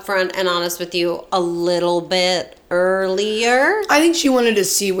been upfront and honest with you a little bit earlier. I think she wanted to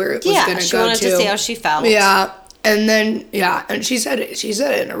see where it was going to go she wanted to see how she felt. Yeah. And then, and she said it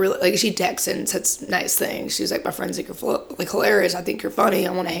in a really, like, she texted and said nice things. She's like, my friends think you're hilarious. I think you're funny.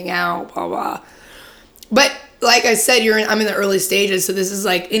 I want to hang out, blah, blah. But like I said, I'm in the early stages. So this is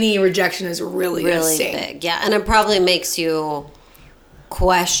like, any rejection is really sting. Big. Yeah. And it probably makes you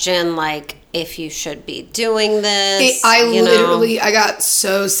question, like, if you should be doing this. I got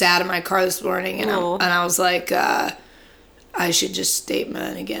so sad in my car this morning. And I was like, I should just date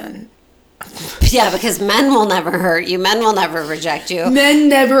men again. Yeah, because men will never hurt you. Men will never reject you. Men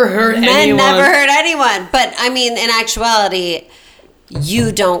never hurt anyone. Men never hurt anyone. But, I mean, in actuality,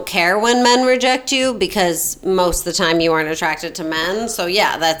 you don't care when men reject you because most of the time you aren't attracted to men. So,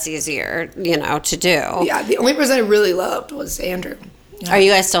 yeah, that's easier, to do. Yeah, the only person I really loved was Andrew. Are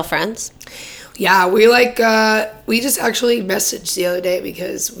you guys still friends? Yeah, we we just actually messaged the other day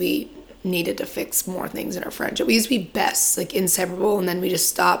because we needed to fix more things in our friendship. We used to be best, like inseparable, and then we just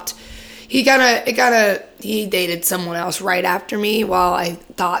stopped. He dated someone else right after me while I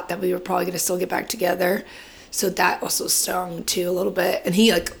thought that we were probably going to still get back together. So that also stung too a little bit. And he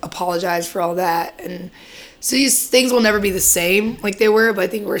apologized for all that. And so these things will never be the same like they were, but I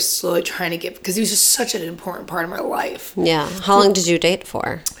think we're slowly trying to because he was just such an important part of my life. Yeah. How long did you date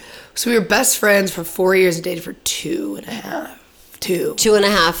for? So we were best friends for 4 years and dated for 2.5. 2.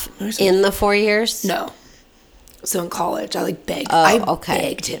 2.5 in the 4 years? No. So in college, I begged.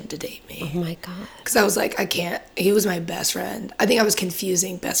 Begged him to date me. Oh my God. Because I was like, I can't. He was my best friend. I think I was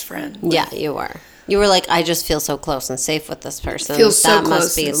confusing best friend. Yeah, you were. You were like, I just feel so close and safe with this person. Feels so that close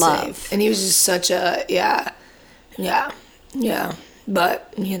must be and love. safe. And he was just such a yeah.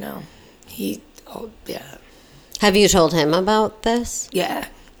 But yeah. Have you told him about this? Yeah.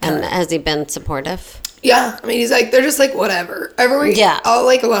 And has he been supportive? Yeah, I mean, he's like, they're just like, whatever. A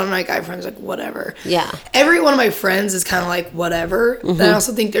lot of my guy friends, like, whatever. Yeah. Every one of my friends is kind of like, whatever. Mm-hmm. And I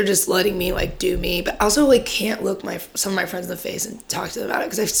also think they're just letting me, do me. But I also, can't look some of my friends in the face and talk to them about it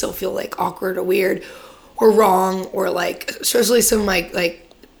because I still feel, awkward or weird or wrong or, especially some of my,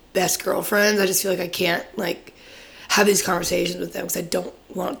 best girlfriends. I just feel like I can't, have these conversations with them because I don't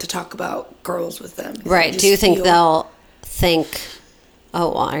want to talk about girls with them. Right. Do you think they'll think,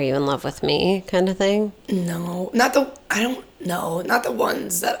 oh, well, are you in love with me kind of thing? No, not the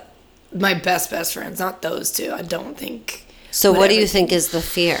ones that, my best friends, not those two. I don't think. So what do you think is the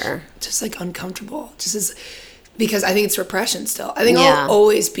fear? Just like uncomfortable. Just as, because I think it's repression still. I think Yeah. I'll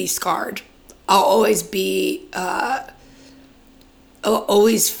always be scarred. I'll always be, I'll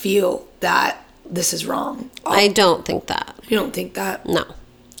always feel that this is wrong. I don't think that. You don't think that? No.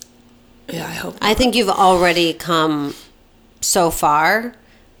 Yeah, I hope not. I think you've already come so far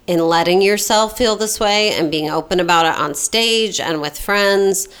in letting yourself feel this way and being open about it on stage and with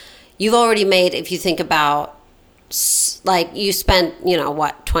friends. You've already made, if you think about, like, you spent,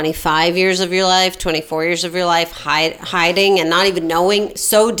 25 years of your life, 24 years of your life hiding and not even knowing,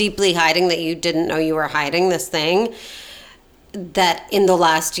 so deeply hiding that you didn't know you were hiding this thing, that in the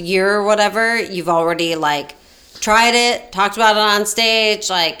last year or whatever, you've already, like, tried it, talked about it on stage,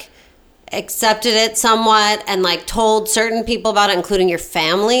 like, accepted it somewhat, and, like, told certain people about it, including your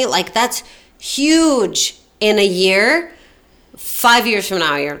family. Like, that's huge in a year. 5 years from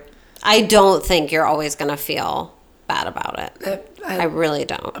now, I don't think you're always going to feel bad about it. I really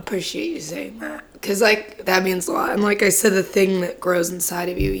don't. Appreciate you saying that, because like that means a lot. And like I said, the thing that grows inside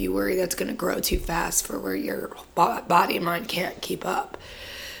of you, you worry that's going to grow too fast for where your body and mind can't keep up,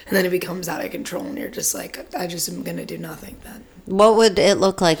 and then it becomes out of control, and you're just like, I just am going to do nothing then. What would it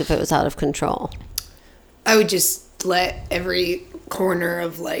look like if it was out of control? I would just let every corner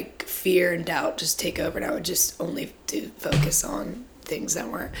of like fear and doubt just take over, and I would just only focus on things that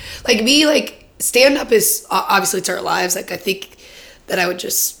weren't like me. Like, stand up is obviously, it's our lives. Like, I think that I would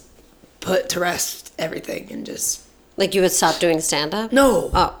just put to rest everything and just, like, you would stop doing stand-up? no.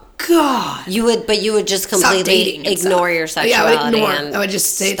 Oh. God. You would just completely ignore your sexuality. Yeah, I would ignore. And I would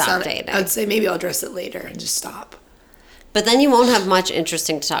just say it's stop not. dating. I would say maybe I'll address it later and just stop. But then you won't have much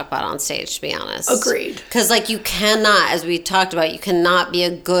interesting to talk about on stage, to be honest. Agreed. Because, like, you cannot, as we talked about, you cannot be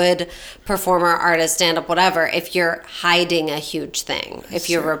a good performer, artist, stand-up, whatever, if you're hiding a huge thing, if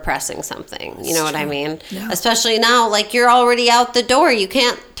you're repressing something. You know what I mean? Yeah. Especially now, like, you're already out the door. You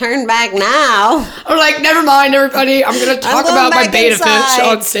can't turn back now. I'm like, never mind, everybody. I'm going to talk going about my back beta inside. fish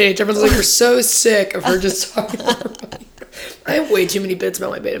on stage. Everyone's like, we're so sick of her just talking about it. I have way too many bits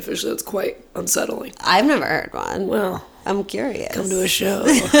about my beta fish, so it's quite unsettling. I've never heard one. Well, I'm curious. come to a show.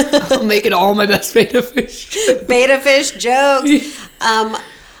 I'll make it all my best beta fish. Beta fish jokes.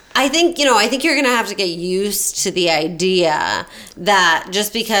 I think you're going to have to get used to the idea that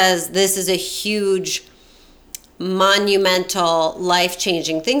just because this is a huge, monumental,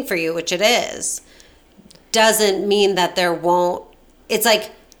 life-changing thing for you, which it is, doesn't mean that there won't. It's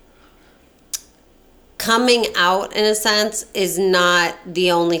like coming out, in a sense, is not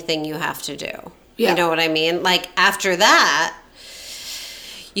the only thing you have to do. Yeah. You know what I mean? Like, after that,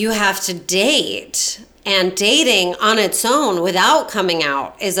 you have to date. And dating on its own without coming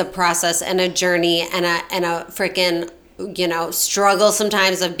out is a process and a journey and a freaking, struggle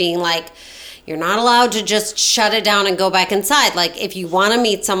sometimes of being like, you're not allowed to just shut it down and go back inside. Like, if you want to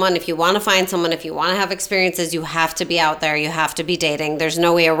meet someone, if you want to find someone, if you want to have experiences, you have to be out there. You have to be dating. There's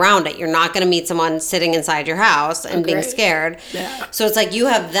no way around it. You're not going to meet someone sitting inside your house and being scared. Yeah. So it's like you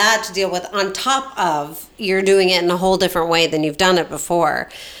have that to deal with on top of you're doing it in a whole different way than you've done it before.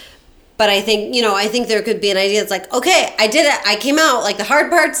 But I think, there could be an idea that's like, okay, I did it. I came out. Like, the hard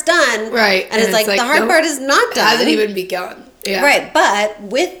part's done. Right. And it's like the hard part is not done. It hasn't even begun. Yeah. Right. But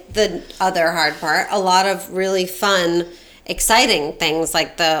with the other hard part, a lot of really fun, exciting things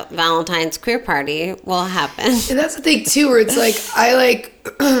like the Valentine's queer party will happen. And that's the thing, too, where it's like,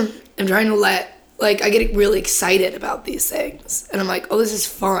 I'm trying to I get really excited about these things. And I'm like, oh, this is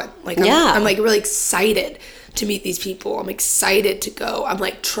fun. Like, I'm like really excited to meet these people. I'm excited to go. I'm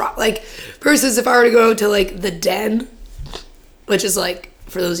like, versus if I were to go to like the Den, which is like,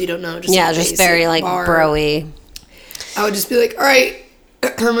 for those who don't know, just very like bar, bro-y. I would just be like, all right,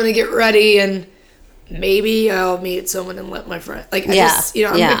 I'm gonna get ready and maybe I'll meet someone and let my friend. Like,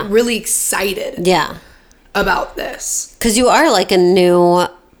 I'm like really excited. Yeah. About this. Because you are like a new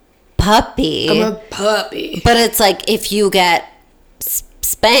puppy. I'm a puppy. But it's like if you get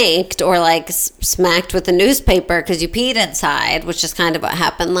spanked or like smacked with a newspaper because you peed inside, which is kind of what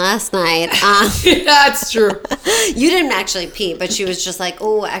happened last night. That's true. You didn't actually pee, but she was just like,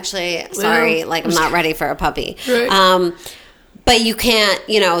 oh, actually, sorry, like I'm not ready for a puppy. Right. But you can't,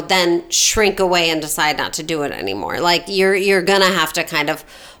 then shrink away and decide not to do it anymore. Like you're gonna have to kind of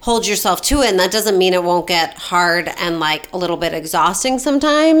hold yourself to it, and that doesn't mean it won't get hard and like a little bit exhausting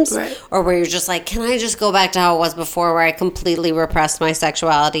sometimes. Right. Or where you're just like, can I just go back to how it was before, where I completely repressed my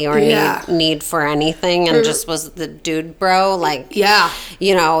sexuality or need for anything and just was the dude bro? Like,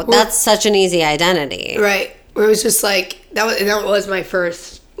 that's such an easy identity. Right. where it was just like, that was my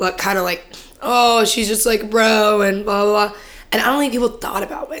first, like, kind of like, oh, she's just like a bro and blah, blah, blah. And I don't think people thought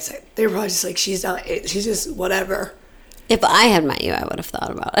about my side. They were probably just like, she's just whatever. If I had met you, I would have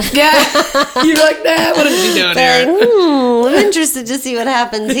thought about it. Yeah. You're like, nah, what is she doing here? Like, I'm interested to see what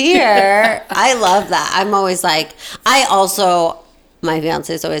happens here. I love that. I'm always like, my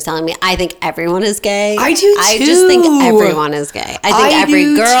fiance is always telling me, I think everyone is gay. I do too. I just think everyone is gay. I think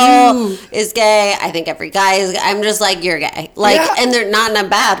every girl is gay. I think every guy is gay. I'm just like, you're gay. Like, and they're not in a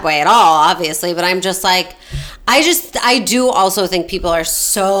bad way at all, obviously, but I'm just like, I do also think people are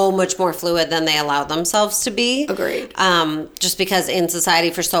so much more fluid than they allow themselves to be. Agreed. Just because in society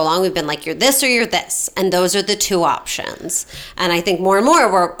for so long we've been like, you're this or you're this, and those are the two options. And I think more and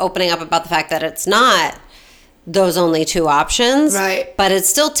more we're opening up about the fact that it's not those only two options. Right. But it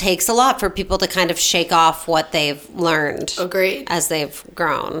still takes a lot for people to kind of shake off what they've learned. Agreed. As they've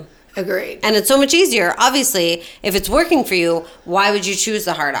grown. Agreed. And it's so much easier. Obviously, if it's working for you, why would you choose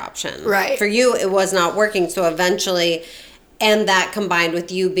the hard option? Right. For you, it was not working. So eventually, and that combined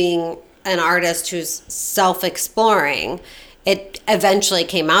with you being an artist who's self-exploring, it eventually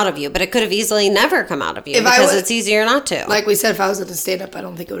came out of you. But it could have easily never come out of you because it's easier not to. Like we said, if I was in a stand-up, I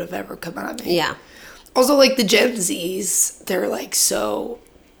don't think it would have ever come out of me. Yeah. Also, like the Gen Zs, they're like so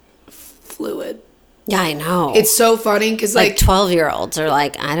fluid. Yeah, I know. It's so funny because like 12-year-olds are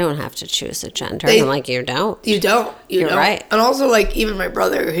like, I don't have to choose a gender. I'm like, you don't. You don't. You're right. And also, like, even my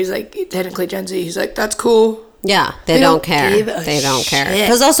brother, he's like technically Gen Z. He's like, that's cool. Yeah, they don't care. They don't care.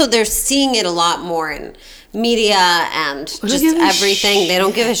 Because also they're seeing it a lot more in media and just everything. They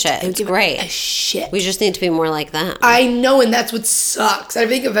don't give a shit. It's great. A shit. We just need to be more like them. I know, and that's what sucks. I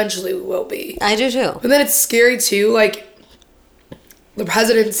think eventually we will be. I do too. But then it's scary too, like the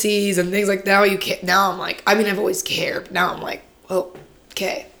presidencies and things like that. You can't. Now I'm like, I mean, I've always cared. But now I'm like, oh,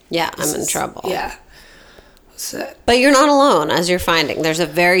 okay. Yeah, I'm in trouble. Yeah. That's it. But you're not alone, as you're finding. There's a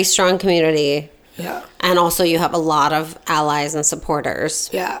very strong community. Yeah. And also you have a lot of allies and supporters.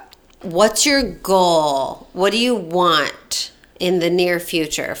 Yeah. What's your goal? What do you want in the near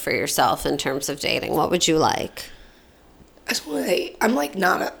future for yourself in terms of dating? What would you like? I just want to, I'm like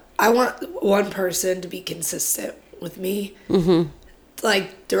I want one person to be consistent with me. Mm-hmm.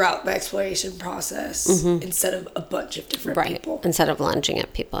 Like throughout the exploration process instead of a bunch of different people. Instead of lunging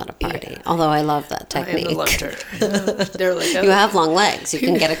at people at a party. Yeah. Although I love that technique. I am a lunger. They're like, oh. You have long legs. You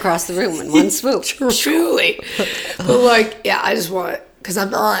can get across the room in one swoop. Truly. But like, yeah, I just want, because I'm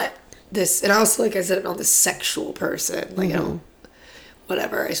not this, and also, like I said, I'm not this sexual person. Like, I don't,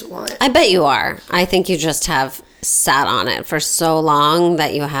 whatever, I just want. I bet you are. I think you just have sat on it for so long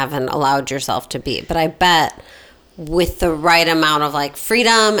that you haven't allowed yourself to be. But I bet with the right amount of like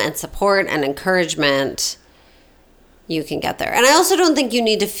freedom and support and encouragement, you can get there. And I also don't think you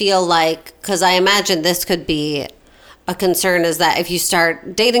need to feel like, because I imagine this could be a concern, is that if you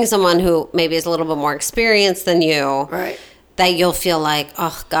start dating someone who maybe is a little bit more experienced than you, right, that you'll feel like,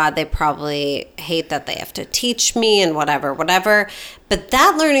 oh God, they probably hate that they have to teach me and whatever. But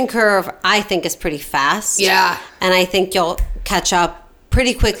that learning curve, I think, is pretty fast. Yeah. And I think you'll catch up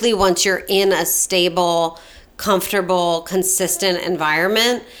pretty quickly once you're in a stable, comfortable, consistent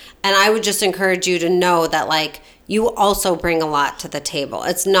environment. And I would just encourage you to know that, like, you also bring a lot to the table.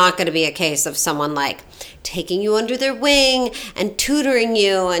 It's not going to be a case of someone like taking you under their wing and tutoring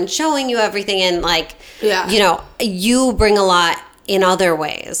you and showing you everything. And like, you know, you bring a lot in other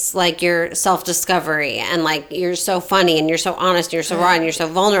ways, like your self-discovery, and like you're so funny and you're so honest and you're so raw and you're so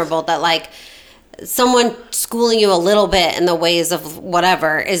vulnerable that like someone schooling you a little bit in the ways of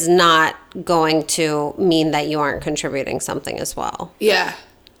whatever is not going to mean that you aren't contributing something as well. Yeah.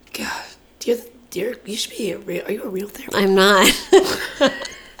 God, you should be are you a real therapist? I'm not.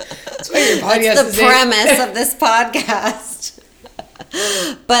 That's why your podcast That's the premise of this podcast.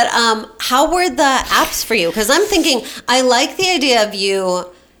 But how were the apps for you? Because I'm thinking, I like the idea of you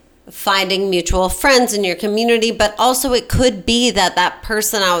finding mutual friends in your community, but also it could be that that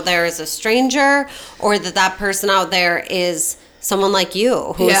person out there is a stranger, or that person out there is someone like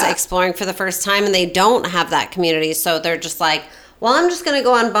you who's exploring for the first time and they don't have that community. So they're just like, well, I'm just going to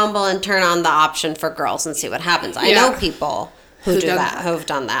go on Bumble and turn on the option for girls and see what happens. I know people who do that, who've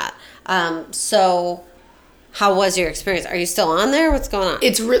done that. So how was your experience? Are you still on there? What's going on?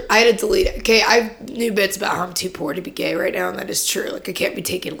 I had to delete it. Okay, I have new bits about how I'm too poor to be gay right now, and that is true. Like, I can't be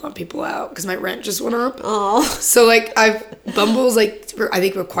taking a lot of people out because my rent just went up. Oh. So, like, Bumble's, like, I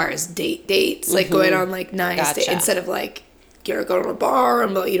think requires dates, like, going on, like, nice dates, instead of, like, you're going to a bar,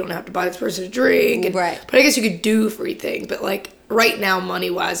 and you don't have to buy this person a drink. And, right. But I guess you could do free thing, but, like, right now,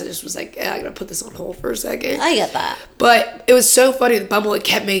 money-wise, I just was like, I'm going to put this on hold for a second. I get that. But it was so funny that Bumble, it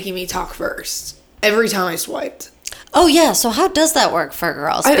kept making me talk first. every time I swiped. Oh, yeah. So how does that work for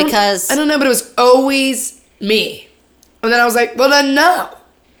girls? I Because don't know, but it was always me. And then I was like, well, then no.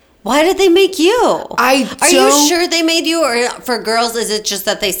 why did they make you? Are you don't- sure they made you? Or for girls, is it just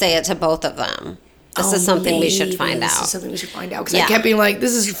that they say it to both of them? This is something we should find This is out. something we should find out. Because Yeah. I kept being like,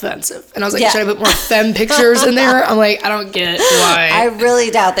 this is offensive. And I was like, Yeah. should I put more femme pictures in there? I'm like, I don't get why. I really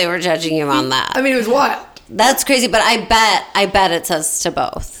doubt they were judging you on that. I mean, it was wild. That's crazy, but I bet it says to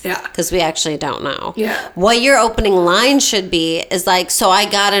both. Yeah. Because we actually don't know. Yeah. What your opening line should be is like, so I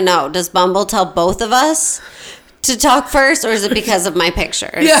gotta know, does Bumble tell both of us to talk first, or is it because of my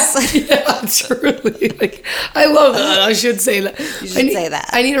pictures? Yeah, truly. Like, I love that. I should say that. You should say that.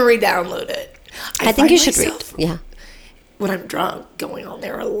 I need to re-download it. I think find you should read. myself Yeah. when I'm drunk going on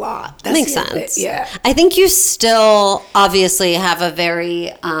there a lot. That's Makes the other sense. thing. Yeah. I think you still obviously have a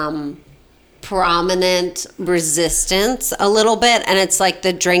very prominent resistance a little bit, and it's like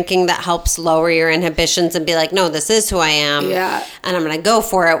the drinking that helps lower your inhibitions and be like, no, this is who I am. Yeah. And I'm gonna go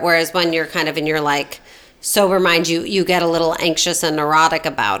for it. Whereas when you're kind of in your like sober mind, you get a little anxious and neurotic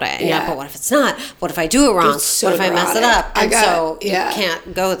about it. And you're like, Yeah. but what if it's not? What if I do it wrong? It's so what if I mess it neurotic. up? And so yeah. you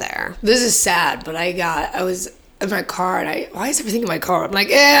can't go there. This is sad, but I was in my car and why is everything in my car? I'm like,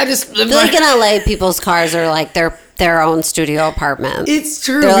 I just live I feel like in LA, people's cars are like their own studio apartment. It's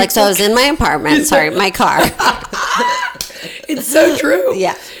true. They're like, so I was in my apartment. Sorry, my car. It's so true.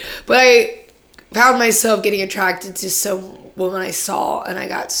 Yeah. But I found myself getting attracted to some woman I saw, and I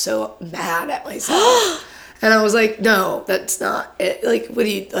got so mad at myself. And I was like, no, that's not it. Like, what do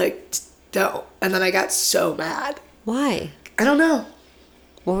you, like, no. And then I got so mad. Why? I don't know.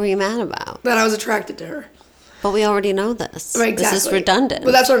 What were you mad about? That I was attracted to her. But we already know this. Right, exactly. This is redundant.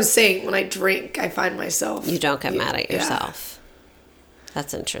 But that's what I'm saying. When I drink, I find myself. You don't get mad at Yeah. yourself.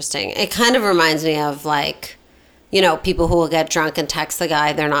 That's interesting. It kind of reminds me of like, people who will get drunk and text the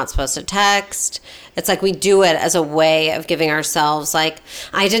guy they're not supposed to text. It's like we do it as a way of giving ourselves like,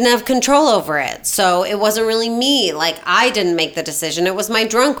 I didn't have control over it. So it wasn't really me. Like I didn't make the decision. It was my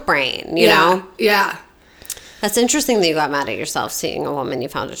drunk brain, you know? Yeah. That's interesting that you got mad at yourself seeing a woman you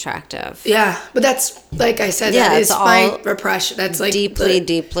found attractive. Yeah. But that's, like I said, Yeah, that it's is my all repression. That's like.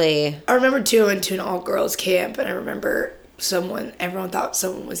 Deeply. I remember too, I went to an all-girls camp, and I remember everyone thought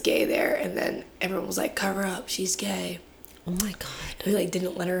someone was gay there, and then everyone was like, cover up, she's gay. Oh my God. And we like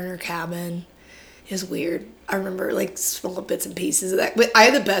didn't let her in her cabin. It was weird. I remember like small bits and pieces of that. But I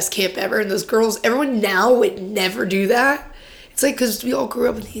had the best camp ever, and those girls, everyone now would never do that. It's like, because we all grew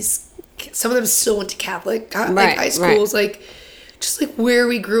up in these, some of them still went to Catholic like high schools, like just like where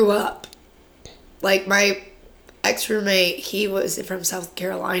we grew up. Like my ex-roommate, he was from South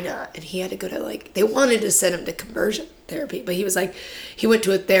Carolina, and he had to go to like, they wanted to send him to conversion therapy, but he was like, he went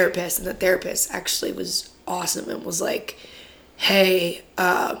to a therapist, and the therapist actually was awesome and was like, hey,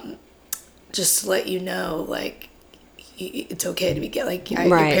 just to let you know, like, it's okay to be gay. Like, your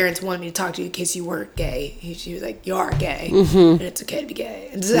parents wanted me to talk to you in case you weren't gay. She was like, you are gay, and it's okay to be gay.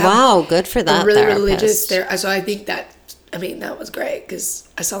 And to Wow, good for that really therapist. religious there. So I think that, that was great, because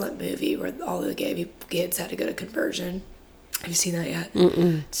I saw that movie where all the gay kids had to go to conversion. Have you seen that yet?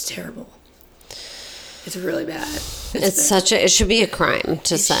 Mm-mm. It's terrible. It's really bad. It should be a crime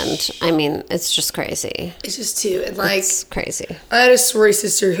to send. I mean, it's just crazy. It's just too, and like, It's crazy. I had a sorority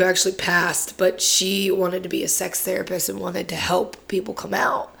sister who actually passed, but she wanted to be a sex therapist and wanted to help people come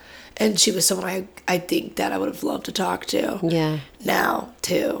out. And she was someone I think that I would have loved to talk to. Yeah. Now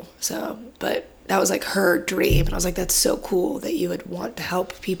too. So, but that was like her dream, and I was like, that's so cool that you would want to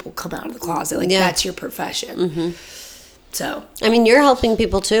help people come out of the closet. Like, that's your profession. Mm-hmm. So, I mean, you're helping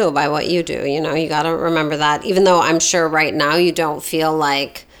people too by what you do. You got to remember that. Even though I'm sure right now you don't feel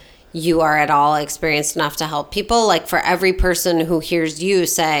like you are at all experienced enough to help people. Like for every person who hears you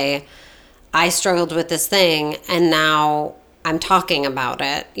say, I struggled with this thing and now I'm talking about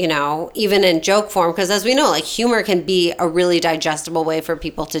it, even in joke form. Because as we know, like humor can be a really digestible way for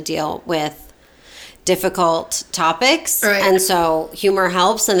people to deal with difficult topics. Right. And so humor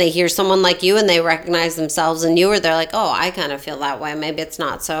helps, and they hear someone like you and they recognize themselves in you, or they're like, oh, I kind of feel that way. Maybe it's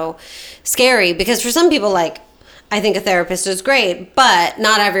not so scary. Because for some people, like, I think a therapist is great, but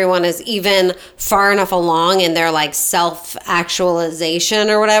not everyone is even far enough along in their like self-actualization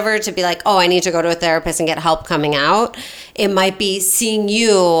or whatever to be like, oh, I need to go to a therapist and get help coming out. It might be seeing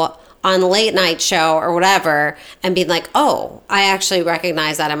you on the late night show or whatever and being like, oh, I actually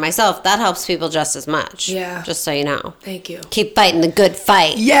recognize that in myself. That helps people just as much. Yeah. Just so you know. thank you. Keep fighting the good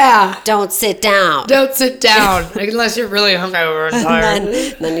fight. Yeah. Don't sit down. Don't sit down unless you're really hungover and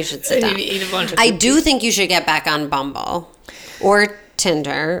tired. then you should sit And down. you eat a bunch of I cookies. do think you should get back on Bumble or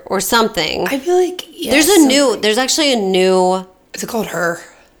Tinder or something. I feel like There's actually a new, Is it called Her?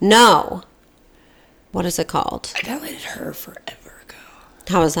 no. What is it called? I downloaded her forever ago.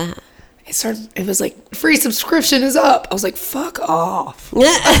 How was that? It was like, free subscription is up. I was like, fuck off.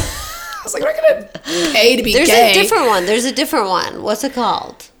 I was like, I'm not going to pay to be There's gay. There's a different one. What's it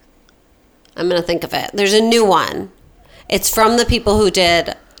called? I'm going to think of it. There's a new one. It's from the people who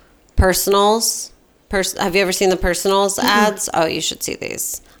did Personals. Have you ever seen the Personals ads? Oh, you should see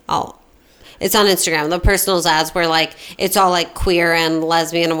these. It's on Instagram. The Personals ads where like it's all like queer and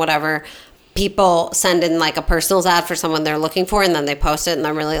lesbian and whatever. People send in like a Personals ad for someone they're looking for, and then they post it, and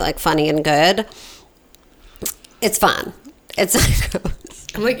they're really like funny and good. It's fun. It's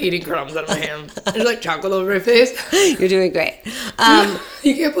I'm like eating crumbs out of my hand. There's like chocolate over my face. You're doing great.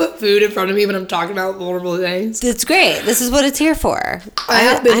 You can't put food in front of me when I'm talking about vulnerable things. It's great. This is what it's here for.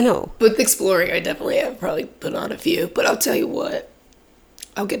 I know. With exploring, I definitely have probably put on a few, but I'll tell you what,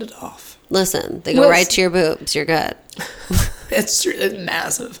 I'll get it off. Listen, they go right to your boobs. You're good. It's true. It's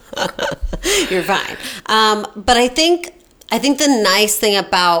massive. You're fine. But I think the nice thing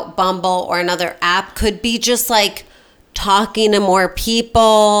about Bumble or another app could be just like talking to more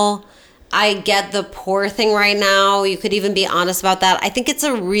people. I get the poor thing right now. You could even be honest about that. I think it's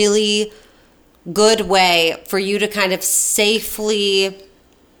a really good way for you to kind of safely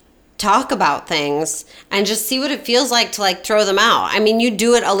talk about things and just see what it feels like to like throw them out. I mean, you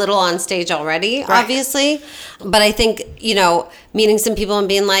do it a little on stage already, right, obviously, but I think, you know, meeting some people and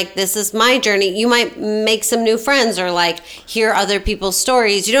being like, this is my journey, you might make some new friends or like hear other people's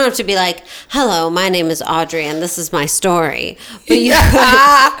stories. You don't have to be like, hello, my name is Audrey and this is my story. But you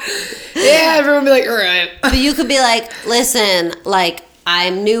yeah, everyone be like, all right. But you could be like, listen, like,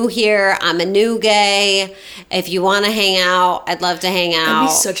 I'm new here. I'm a new gay. If you want to hang out, I'd love to hang out. That'd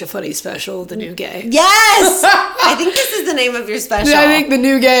be such a funny special, The New Gay. Yes! I think this is the name of your special. I think The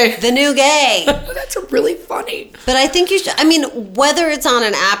New Gay. The New Gay. That's really funny. But I think you should, I mean, whether it's on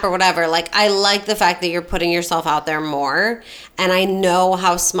an app or whatever, like, I like the fact that you're putting yourself out there more. And I know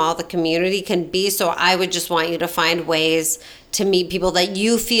how small the community can be. So I would just want you to find ways to meet people that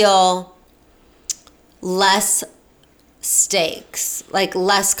you feel less stakes, like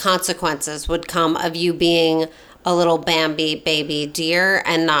less consequences would come of you being a little Bambi baby deer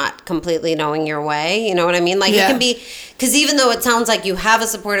and not completely knowing your way. You know what I mean? Like, yeah. It can be, because even though it sounds like you have a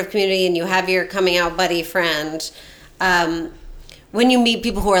supportive community and you have your coming out buddy friend, when you meet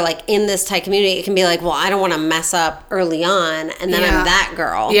people who are like in this tight community, it can be like, well, I don't want to mess up early on, and then I'm that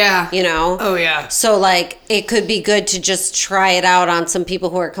girl. Yeah. You know? Oh, yeah. So, like, it could be good to just try it out on some people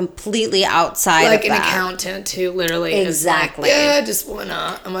who are completely outside like of that. Like an accountant who literally exactly. is like, yeah, just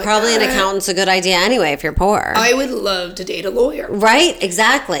wanna. I'm like, probably an accountant's a good idea anyway if you're poor. I would love to date a lawyer. Right?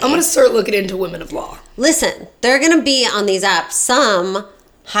 Exactly. I'm going to start looking into women of law. Listen, there are going to be on these apps some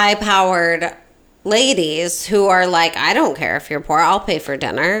high-powered ladies who are like, I don't care if you're poor, I'll pay for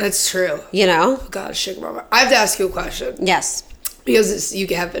dinner. That's true. You know? Oh, God, sugar mama. I have to ask you a question. Yes. Because you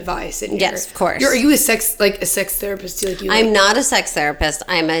can have advice in here. Yes, of course. Are you a sex therapist too? Like I'm not a sex therapist.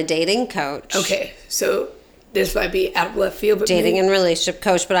 I'm a dating coach. Okay, so this might be out of left field, but dating and relationship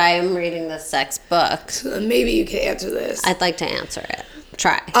coach. But I am reading this sex book. So maybe you can answer this. I'd like to answer it.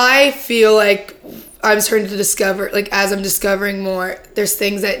 Try. I feel like I'm starting to discover, like as I'm discovering more, there's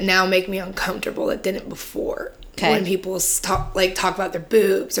things that now make me uncomfortable that didn't before. Okay. When people talk about their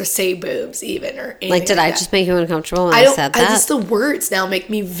boobs or say boobs even or anything like, did I that. Just make you uncomfortable when I said that? Just the words now make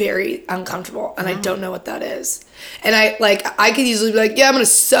me very uncomfortable, and I don't know what that is. And I could easily be like, yeah, I'm gonna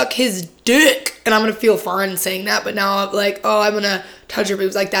suck his dick, and I'm gonna feel fine saying that. But now I'm like, oh, I'm gonna touch your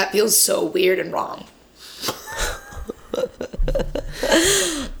boobs. Like that feels so weird and wrong.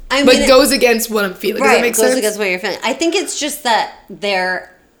 I mean, but goes against what I'm feeling. Right, does that make sense? Goes against what you're feeling. I think it's just that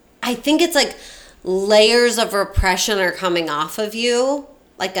I think it's like layers of repression are coming off of you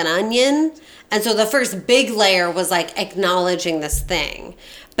like an onion. And so the first big layer was like acknowledging this thing.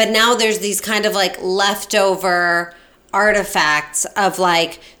 But now there's these kind of like leftover artifacts of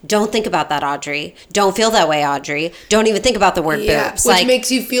like, don't think about that, Audrey. Don't feel that way, Audrey. Don't even think about the word boobs. Which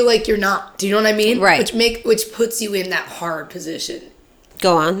makes you feel like you're not. Do you know what I mean? Right. Which puts you in that hard position.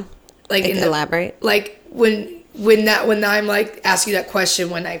 Go on. Like elaborate. Like when I'm like ask you that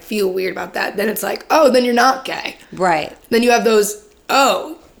question, when I feel weird about that, then it's like, oh, then you're not gay. Right. Then you have those,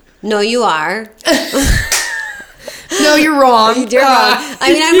 oh. No, you are. No, you're wrong. You're wrong.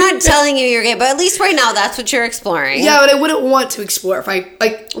 I mean, I'm not telling you you're gay, but at least right now that's what you're exploring. Yeah, but I wouldn't want to explore if I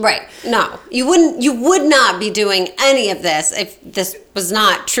like. Right. No, you wouldn't. You would not be doing any of this if this was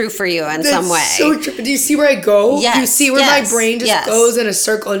not true for you in some way. So true. Do you see where I go? Yes. Do you see where my brain just goes in a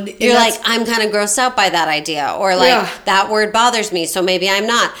circle? And you're like, I'm kind of grossed out by that idea, or like that word bothers me, so maybe I'm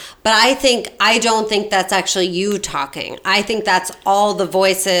not. But I don't think that's actually you talking. I think that's all the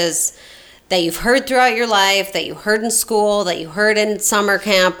voices that you've heard throughout your life, that you heard in school, that you heard in summer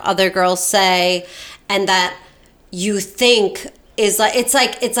camp, other girls say, and that you think is like, it's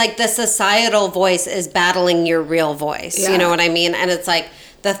like the societal voice is battling your real voice. Yeah. You know what I mean? And it's like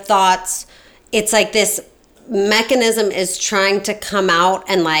the thoughts, it's like this mechanism is trying to come out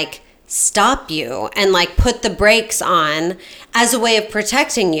and like stop you and like put the brakes on as a way of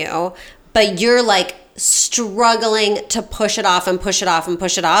protecting you, but you're like struggling to push it off and push it off and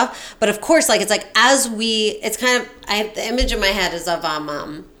push it off. But of course, like, it's like it's kind of, I have the image in my head is of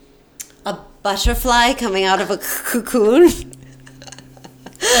a butterfly coming out of a cocoon.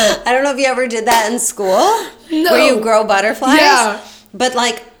 I don't know if you ever did that in school. No. Where you grow butterflies. Yeah. But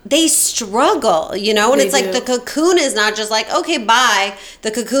like, they struggle, you know? And They it's like do. the cocoon is not just like, okay, bye.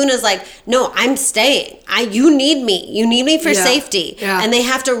 The cocoon is like, no, I'm staying. You need me. You need me for Yeah. safety. Yeah. And they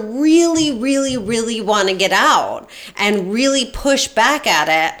have to really, really, really want to get out and really push back at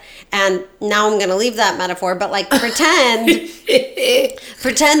it. And now I'm going to leave that metaphor, but like pretend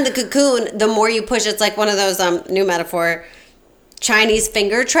the cocoon, the more you push, it's like one of those new metaphor, Chinese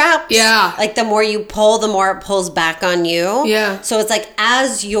finger traps. Yeah. Like the more you pull, the more it pulls back on you. Yeah. So it's like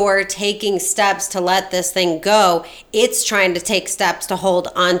as you're taking steps to let this thing go, it's trying to take steps to hold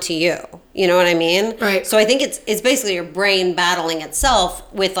onto you. You know what I mean? Right. So I think it's basically your brain battling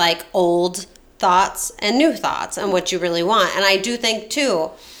itself with like old thoughts and new thoughts and what you really want. And I do think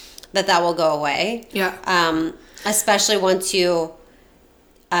too that will go away. Yeah. Especially once you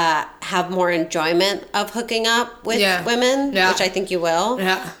have more enjoyment of hooking up with women, Yeah. which I think you will.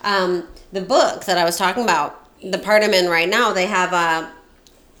 Yeah. The book that I was talking about, the part I'm in right now, they have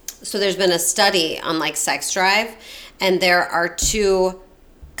so there's been a study on like sex drive, and there are two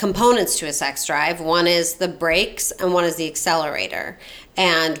components to a sex drive. One is the brakes and one is the accelerator.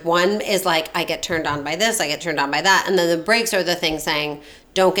 And one is like, I get turned on by this, I get turned on by that. And then the brakes are the thing saying,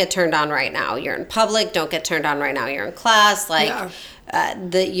 don't get turned on right now. You're in public. Don't get turned on right now. You're in class. Like,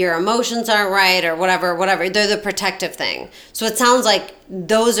 your emotions aren't right or whatever. They're the protective thing. So it sounds like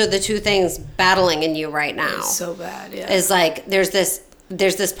those are the two things battling in you right now. It's so bad, yeah. Is like, there's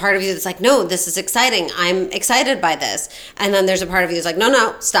this part of you that's like, no, this is exciting. I'm excited by this. And then there's a part of you that's like,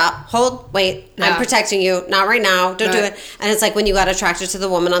 no, stop, hold, wait. Yeah. I'm protecting you. Not right now. Don't do Right. it. And it's like when you got attracted to the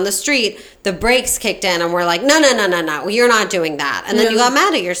woman on the street, the brakes kicked in and we're like, no, you're not doing that. And then you got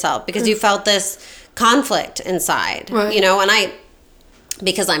mad at yourself because you felt this conflict inside, Right. you know? And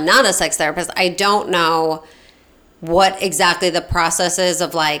because I'm not a sex therapist, I don't know what exactly the process is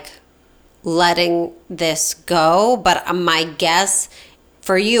of like letting this go. But my guess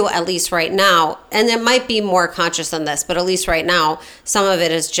for you, at least right now, and it might be more conscious than this, but at least right now, some of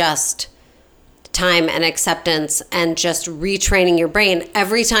it is just time and acceptance and just retraining your brain.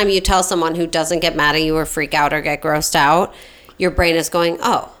 Every time you tell someone who doesn't get mad at you or freak out or get grossed out, your brain is going,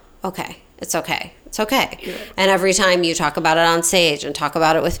 oh, okay, it's okay. It's okay. Yeah. And every time you talk about it on stage and talk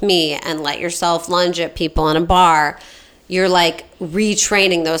about it with me and let yourself lunge at people in a bar, you're like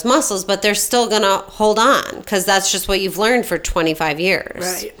retraining those muscles, but they're still going to hold on because that's just what you've learned for 25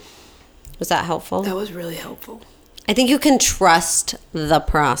 years. Right. Was that helpful? That was really helpful. I think you can trust the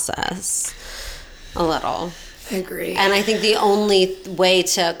process a little. I agree. And I think the only way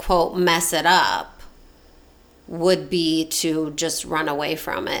to, quote, mess it up would be to just run away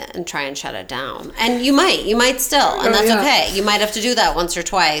from it and try and shut it down. And you might still, and that's okay. You might have to do that once or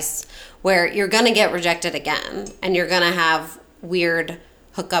twice where you're going to get rejected again and you're going to have weird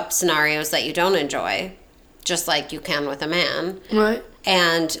hookup scenarios that you don't enjoy, just like you can with a man. Right.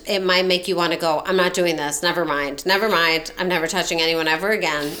 And it might make you want to go, I'm not doing this. Never mind. I'm never touching anyone ever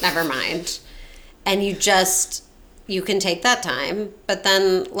again. Never mind. And you can take that time, but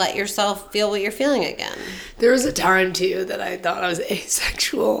then let yourself feel what you're feeling again. There was a time, too, that I thought I was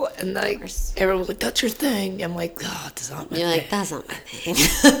asexual, and like everyone was like, that's your thing. I'm like, oh, that's not my thing. You're like, that's not my thing.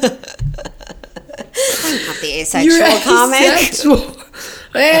 I'm not the asexual comic. Asexual.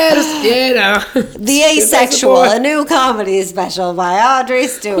 The Asexual, a new comedy special by Audrey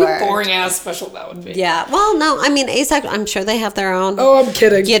Stewart. Boring ass special that would be. Yeah, well, no, I mean, asexual, I'm sure they have their own. Oh, I'm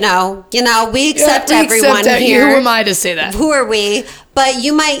kidding. You know, we accept everyone accept here. Who am I to say that? Who are we? But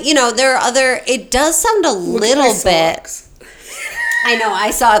you might, there are it does sound a little bit. I know, I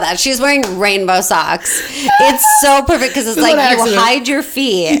saw that. She's wearing rainbow socks. It's so perfect because it's like you hide your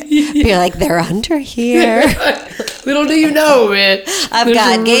feet. You're like, they're under here. Little do you know, man. I've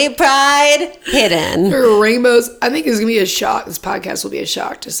got gay pride hidden. There are rainbows. I think it's going to be a shock. This podcast will be a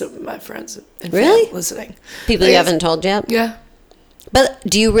shock to some of my friends and really listening. People you haven't told yet? Yeah. But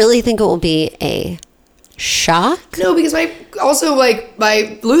do you really think it will be a shock? No, because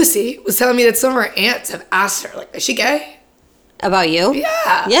my Lucy was telling me that some of her aunts have asked her, like, is she gay? About you?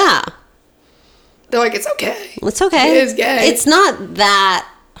 Yeah. Yeah. They're like, it's okay. It's okay. It is gay. It's not that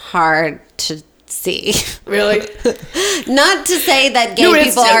hard to see. Really? Not to say that gay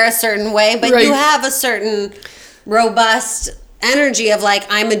people are a certain way, but you have a certain robust energy of like,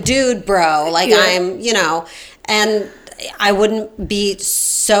 I'm a dude, bro. Like, I'm, you know, and I wouldn't be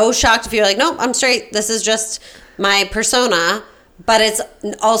so shocked if you're like, nope, I'm straight. This is just my persona. But it's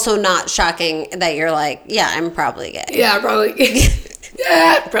also not shocking that you're like, yeah, I'm probably gay. Yeah, probably gay.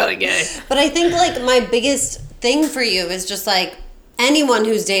 Yeah, probably gay. But I think like my biggest thing for you is just like, anyone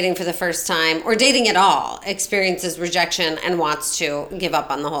who's dating for the first time or dating at all experiences rejection and wants to give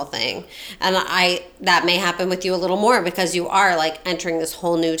up on the whole thing. And that may happen with you a little more because you are like entering this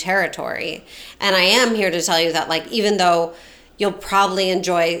whole new territory. And I am here to tell you that like, even though you'll probably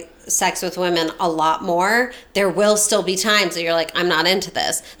enjoy sex with women a lot more, there will still be times that you're like, I'm not into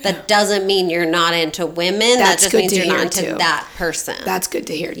this. That doesn't mean you're not into women. That just means you're not into that person. That's good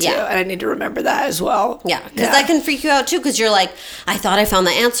to hear too. And I need to remember that as well. Yeah, because that can freak you out too, because you're like, I thought I found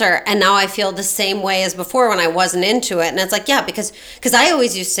the answer and now I feel the same way as before when I wasn't into it. And it's like, yeah, because I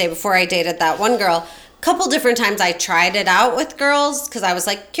always used to say before I dated that one girl, a couple different times I tried it out with girls because I was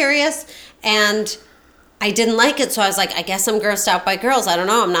like curious and I didn't like it, so I was like, I guess I'm grossed out by girls. I don't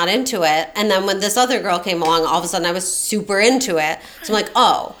know. I'm not into it. And then when this other girl came along, all of a sudden I was super into it. So I'm like,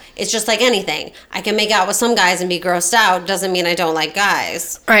 oh, it's just like anything. I can make out with some guys and be grossed out. Doesn't mean I don't like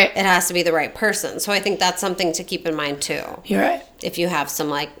guys. Right. It has to be the right person. So I think that's something to keep in mind too. You're right. If you have some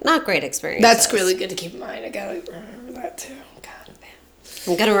like not great experiences. That's really good to keep in mind. I gotta remember that too. God, man.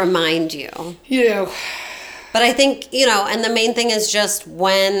 I'm gonna remind you. You know. But I think, you know, and the main thing is just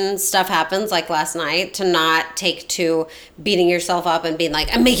when stuff happens, like last night, to not take to beating yourself up and being like,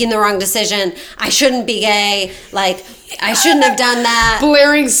 I'm making the wrong decision. I shouldn't be gay. Like, I shouldn't have done that.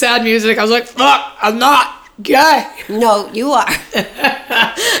 Blaring sad music. I was like, fuck, I'm not gay. No, you are.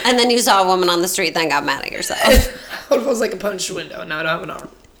 And then you saw a woman on the street, then got mad at yourself. It was like a punched window. Now I don't have an arm.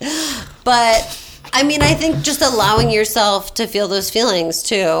 But I mean, I think just allowing yourself to feel those feelings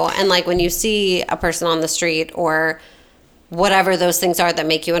too. And like when you see a person on the street or whatever those things are that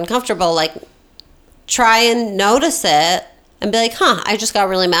make you uncomfortable, like try and notice it and be like, I just got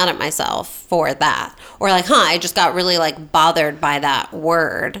really mad at myself for that. Or like, I just got really like bothered by that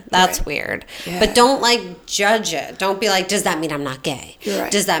word. That's weird. Yeah. But don't like judge it. Don't be like, does that mean I'm not gay? You're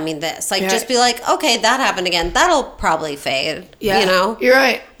right. Does that mean this? Like just be like, okay, that happened again. That'll probably fade. Yeah. You know? You're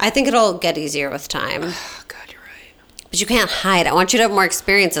right. I think it'll get easier with time. Oh, God, you're right. But you can't hide. I want you to have more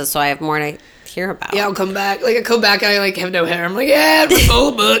experiences so I have more to hear about. Yeah, I'll come back. Like I come back and I like have no hair. I'm like, yeah, I'm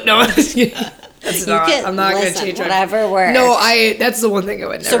full book. No, that's not. I'm not going to change whatever works. No, that's the one thing I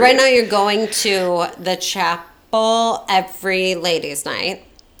would never. So right now you're going to the chapel every ladies' night.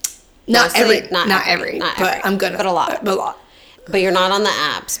 Not every. But I'm gonna. But a lot. A lot. But you're not on the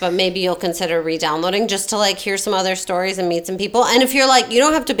apps. But maybe you'll consider re-downloading just to like hear some other stories and meet some people. And if you're like, you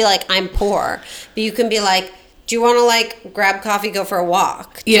don't have to be like, I'm poor, but you can be like, do you want to like grab coffee, go for a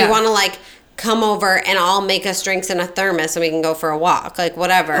walk? Do you want to like come over and I'll make us drinks in a thermos and we can go for a walk, like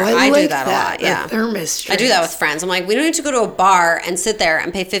whatever. Oh, I like do that a lot. Yeah, thermos drinks. I do that with friends. I'm like, we don't need to go to a bar and sit there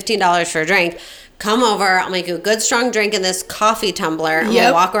and pay $15 for a drink. Come over, I'll make you a good strong drink in this coffee tumbler and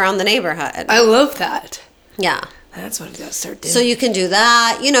we'll walk around the neighborhood. I love that. Yeah, that's what I gotta start doing. So you can do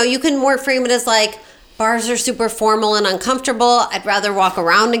that. You know, you can more frame it as like, bars are super formal and uncomfortable. I'd rather walk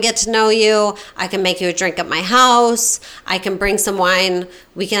around and get to know you. I can make you a drink at my house. I can bring some wine.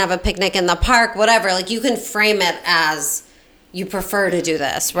 We can have a picnic in the park, whatever. Like you can frame it as you prefer to do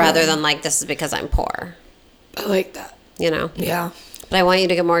this rather than like this is because I'm poor. I like that. You know? Yeah. But I want you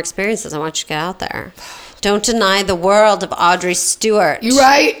to get more experiences. I want you to get out there. Don't deny the world of Audrey Stewart. You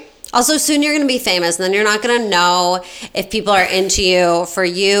right. Also, soon you're going to be famous, and then you're not going to know if people are into you for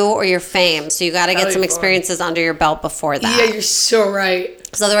you or your fame. So you got to get some experiences under your belt before that. Yeah, you're so right.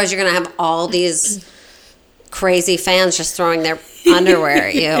 Because otherwise you're going to have all these crazy fans just throwing their underwear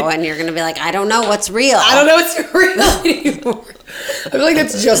at you, and you're going to be like, I don't know what's real. I don't know what's real anymore. I feel like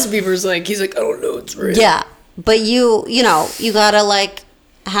that's Justin Bieber's like, he's like, I don't know what's real. Yeah, but you know, you got to like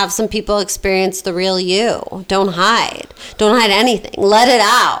have some people experience the real you. Don't hide. Don't hide anything. Let it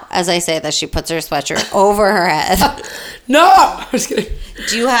out. As I say that, she puts her sweatshirt over her head. No! I was kidding.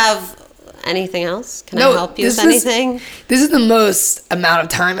 Do you have anything else? Can I help you with anything? This is the most amount of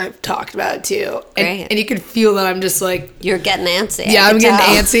time I've talked about it too. And you can feel that I'm just like... You're getting antsy. Yeah, I'm getting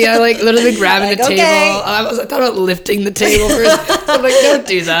antsy. I like literally grabbing like, the table. I thought about lifting the table first. I'm like, don't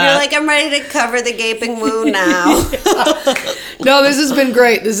do that. You're like, I'm ready to cover the gaping wound now. No, this has been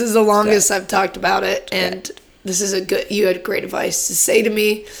great. This is the longest I've talked about it. And this is you had great advice to say to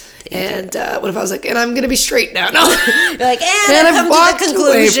me. And what if I was like, and I'm going to be straight now? No. You're like, and I've come to the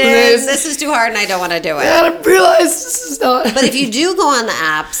conclusion, this is too hard and I don't want to do it. And I realize this is not. But if you do go on the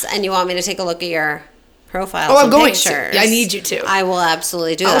apps and you want me to take a look at your profile, I'm going to. I need you to. I will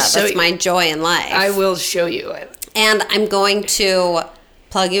absolutely do that. That's my joy in life. I will show you. And I'm going to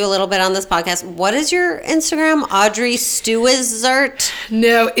plug you a little bit on this podcast. What is your Instagram? Audrey Stewart?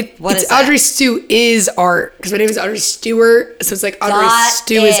 No, it's Audrey Stew is art, because my name is Audrey Stewart, so it's like Audrey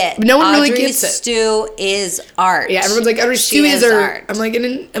Stew is. No one really gets it. Audrey Stew is art. Yeah, everyone's like Audrey Stew is art. I'm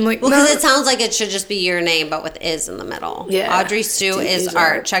like, well, because it sounds like it should just be your name, but with is in the middle. Yeah, Audrey Stew is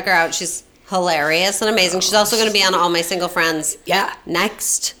art. Check her out. She's hilarious and amazing. She's also going to be on All My Single Friends. Yeah,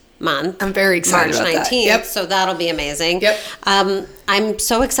 next month. I'm very excited March 19th. Yep. So that'll be amazing. Yep. I'm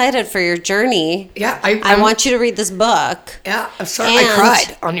so excited for your journey. Yeah. I want you to read this book. Yeah. I'm sorry I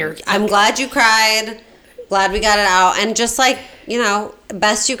cried on your... I'm glad you cried. Glad we got it out. And just like,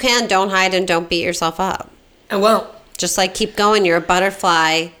 best you can, don't hide and don't beat yourself up. I won't. Just like keep going. You're a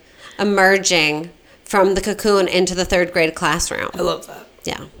butterfly emerging from the cocoon into the third grade classroom. I love that.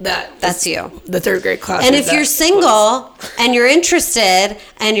 Yeah. That's you. The third grade class. And if you're single and you're interested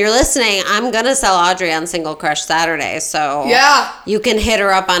and you're listening, I'm going to sell Audrey on Single Crush Saturday. So yeah, you can hit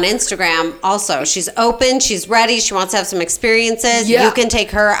her up on Instagram. Also, she's open. She's ready. She wants to have some experiences. Yeah. You can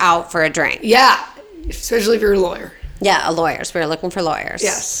take her out for a drink. Yeah. Especially if you're a lawyer. Yeah, a lawyer. So we're looking for lawyers.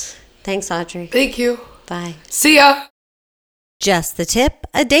 Yes. Thanks, Audrey. Thank you. Bye. See ya. Just the tip,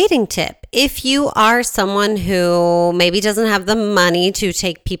 a dating tip. If you are someone who maybe doesn't have the money to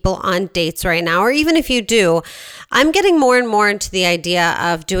take people on dates right now, or even if you do, I'm getting more and more into the idea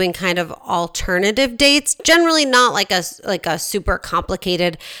of doing kind of alternative dates, generally not like a super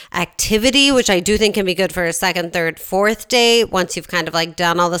complicated activity, which I do think can be good for a second, third, fourth date once you've kind of like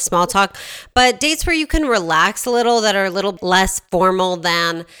done all the small talk, but dates where you can relax a little, that are a little less formal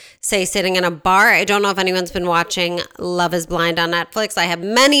than, say, sitting in a bar. I don't know if anyone's been watching Love is Blind on Netflix. I have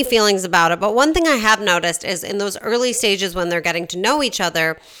many feelings about it, but one thing I have noticed is in those early stages when they're getting to know each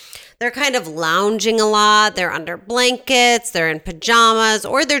other, they're kind of lounging a lot. They're under blankets, they're in pajamas,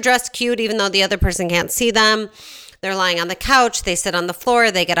 or they're dressed cute even though the other person can't see them. They're lying on the couch, they sit on the floor,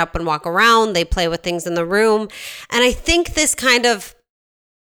 they get up and walk around, they play with things in the room. And I think this kind of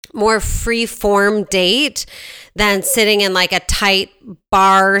more free-form date than sitting in like a tight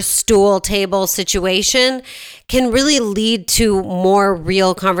bar, stool, table situation can really lead to more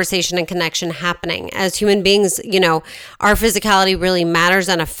real conversation and connection happening. As human beings, our physicality really matters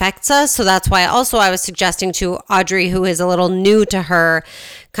and affects us. So that's why also I was suggesting to Audrey, who is a little new to her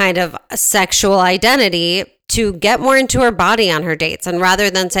kind of sexual identity, to get more into her body on her dates. And rather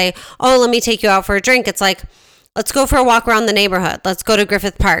than say, oh, let me take you out for a drink, it's like, let's go for a walk around the neighborhood. Let's go to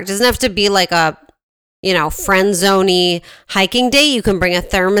Griffith Park. It doesn't have to be like a, friend zone-y hiking date. You can bring a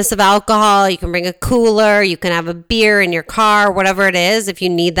thermos of alcohol. You can bring a cooler. You can have a beer in your car, whatever it is, if you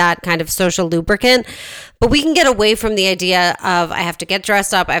need that kind of social lubricant. But we can get away from the idea of, I have to get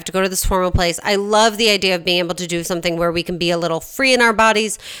dressed up. I have to go to this formal place. I love the idea of being able to do something where we can be a little free in our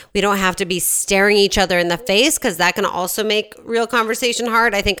bodies. We don't have to be staring each other in the face, because that can also make real conversation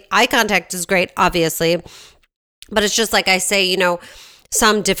hard. I think eye contact is great, obviously. But it's just like I say,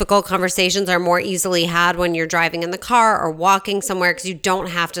 some difficult conversations are more easily had when you're driving in the car or walking somewhere, because you don't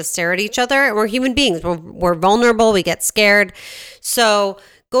have to stare at each other. And we're human beings. We're vulnerable. We get scared. So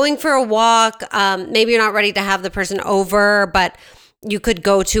going for a walk, maybe you're not ready to have the person over, but you could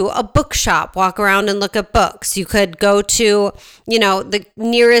go to a bookshop, walk around and look at books. You could go to, the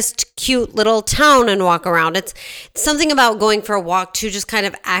nearest cute little town and walk around. It's something about going for a walk too, just kind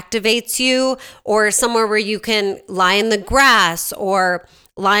of activates you, or somewhere where you can lie in the grass or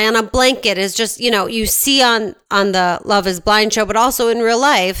lie on a blanket is just, you see on the Love is Blind show, but also in real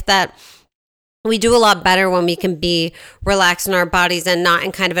life, that we do a lot better when we can be relaxed in our bodies and not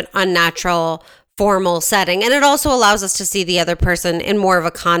in kind of an unnatural formal setting. And it also allows us to see the other person in more of a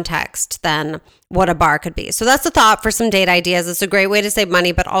context than what a bar could be. So that's the thought for some date ideas. It's a great way to save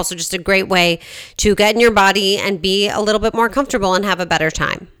money, but also just a great way to get in your body and be a little bit more comfortable and have a better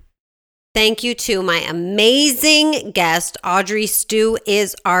time. Thank you to my amazing guest, Audrey Stew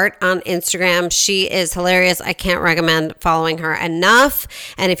is Art on Instagram. She is hilarious. I can't recommend following her enough.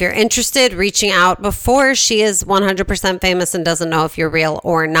 And if you're interested, reaching out before she is 100% famous and doesn't know if you're real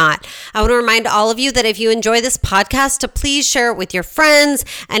or not. I want to remind all of you that if you enjoy this podcast, to please share it with your friends,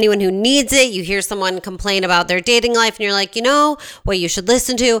 anyone who needs it. You hear someone complain about their dating life and you're like, what you should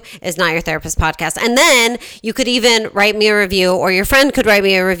listen to is Not Your Therapist podcast. And then you could even write me a review, or your friend could write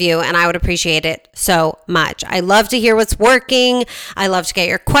me a review, and I would appreciate it so much. I love to hear what's working. I love to get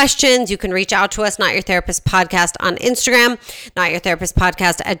your questions. You can reach out to us, Not Your Therapist Podcast on Instagram,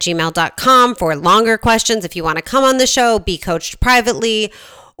 notyourtherapistpodcast@gmail.com for longer questions. If you want to come on the show, be coached privately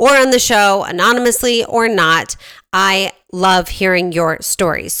or on the show anonymously or not, I love hearing your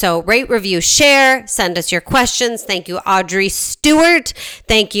stories. So rate, review, share, send us your questions. Thank you, Audrey Stewart.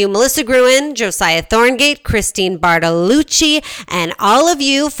 Thank you, Melissa Gruen, Josiah Thorngate, Christine Bartolucci, and all of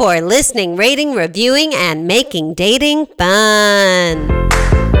you for listening, rating, reviewing, and making dating fun.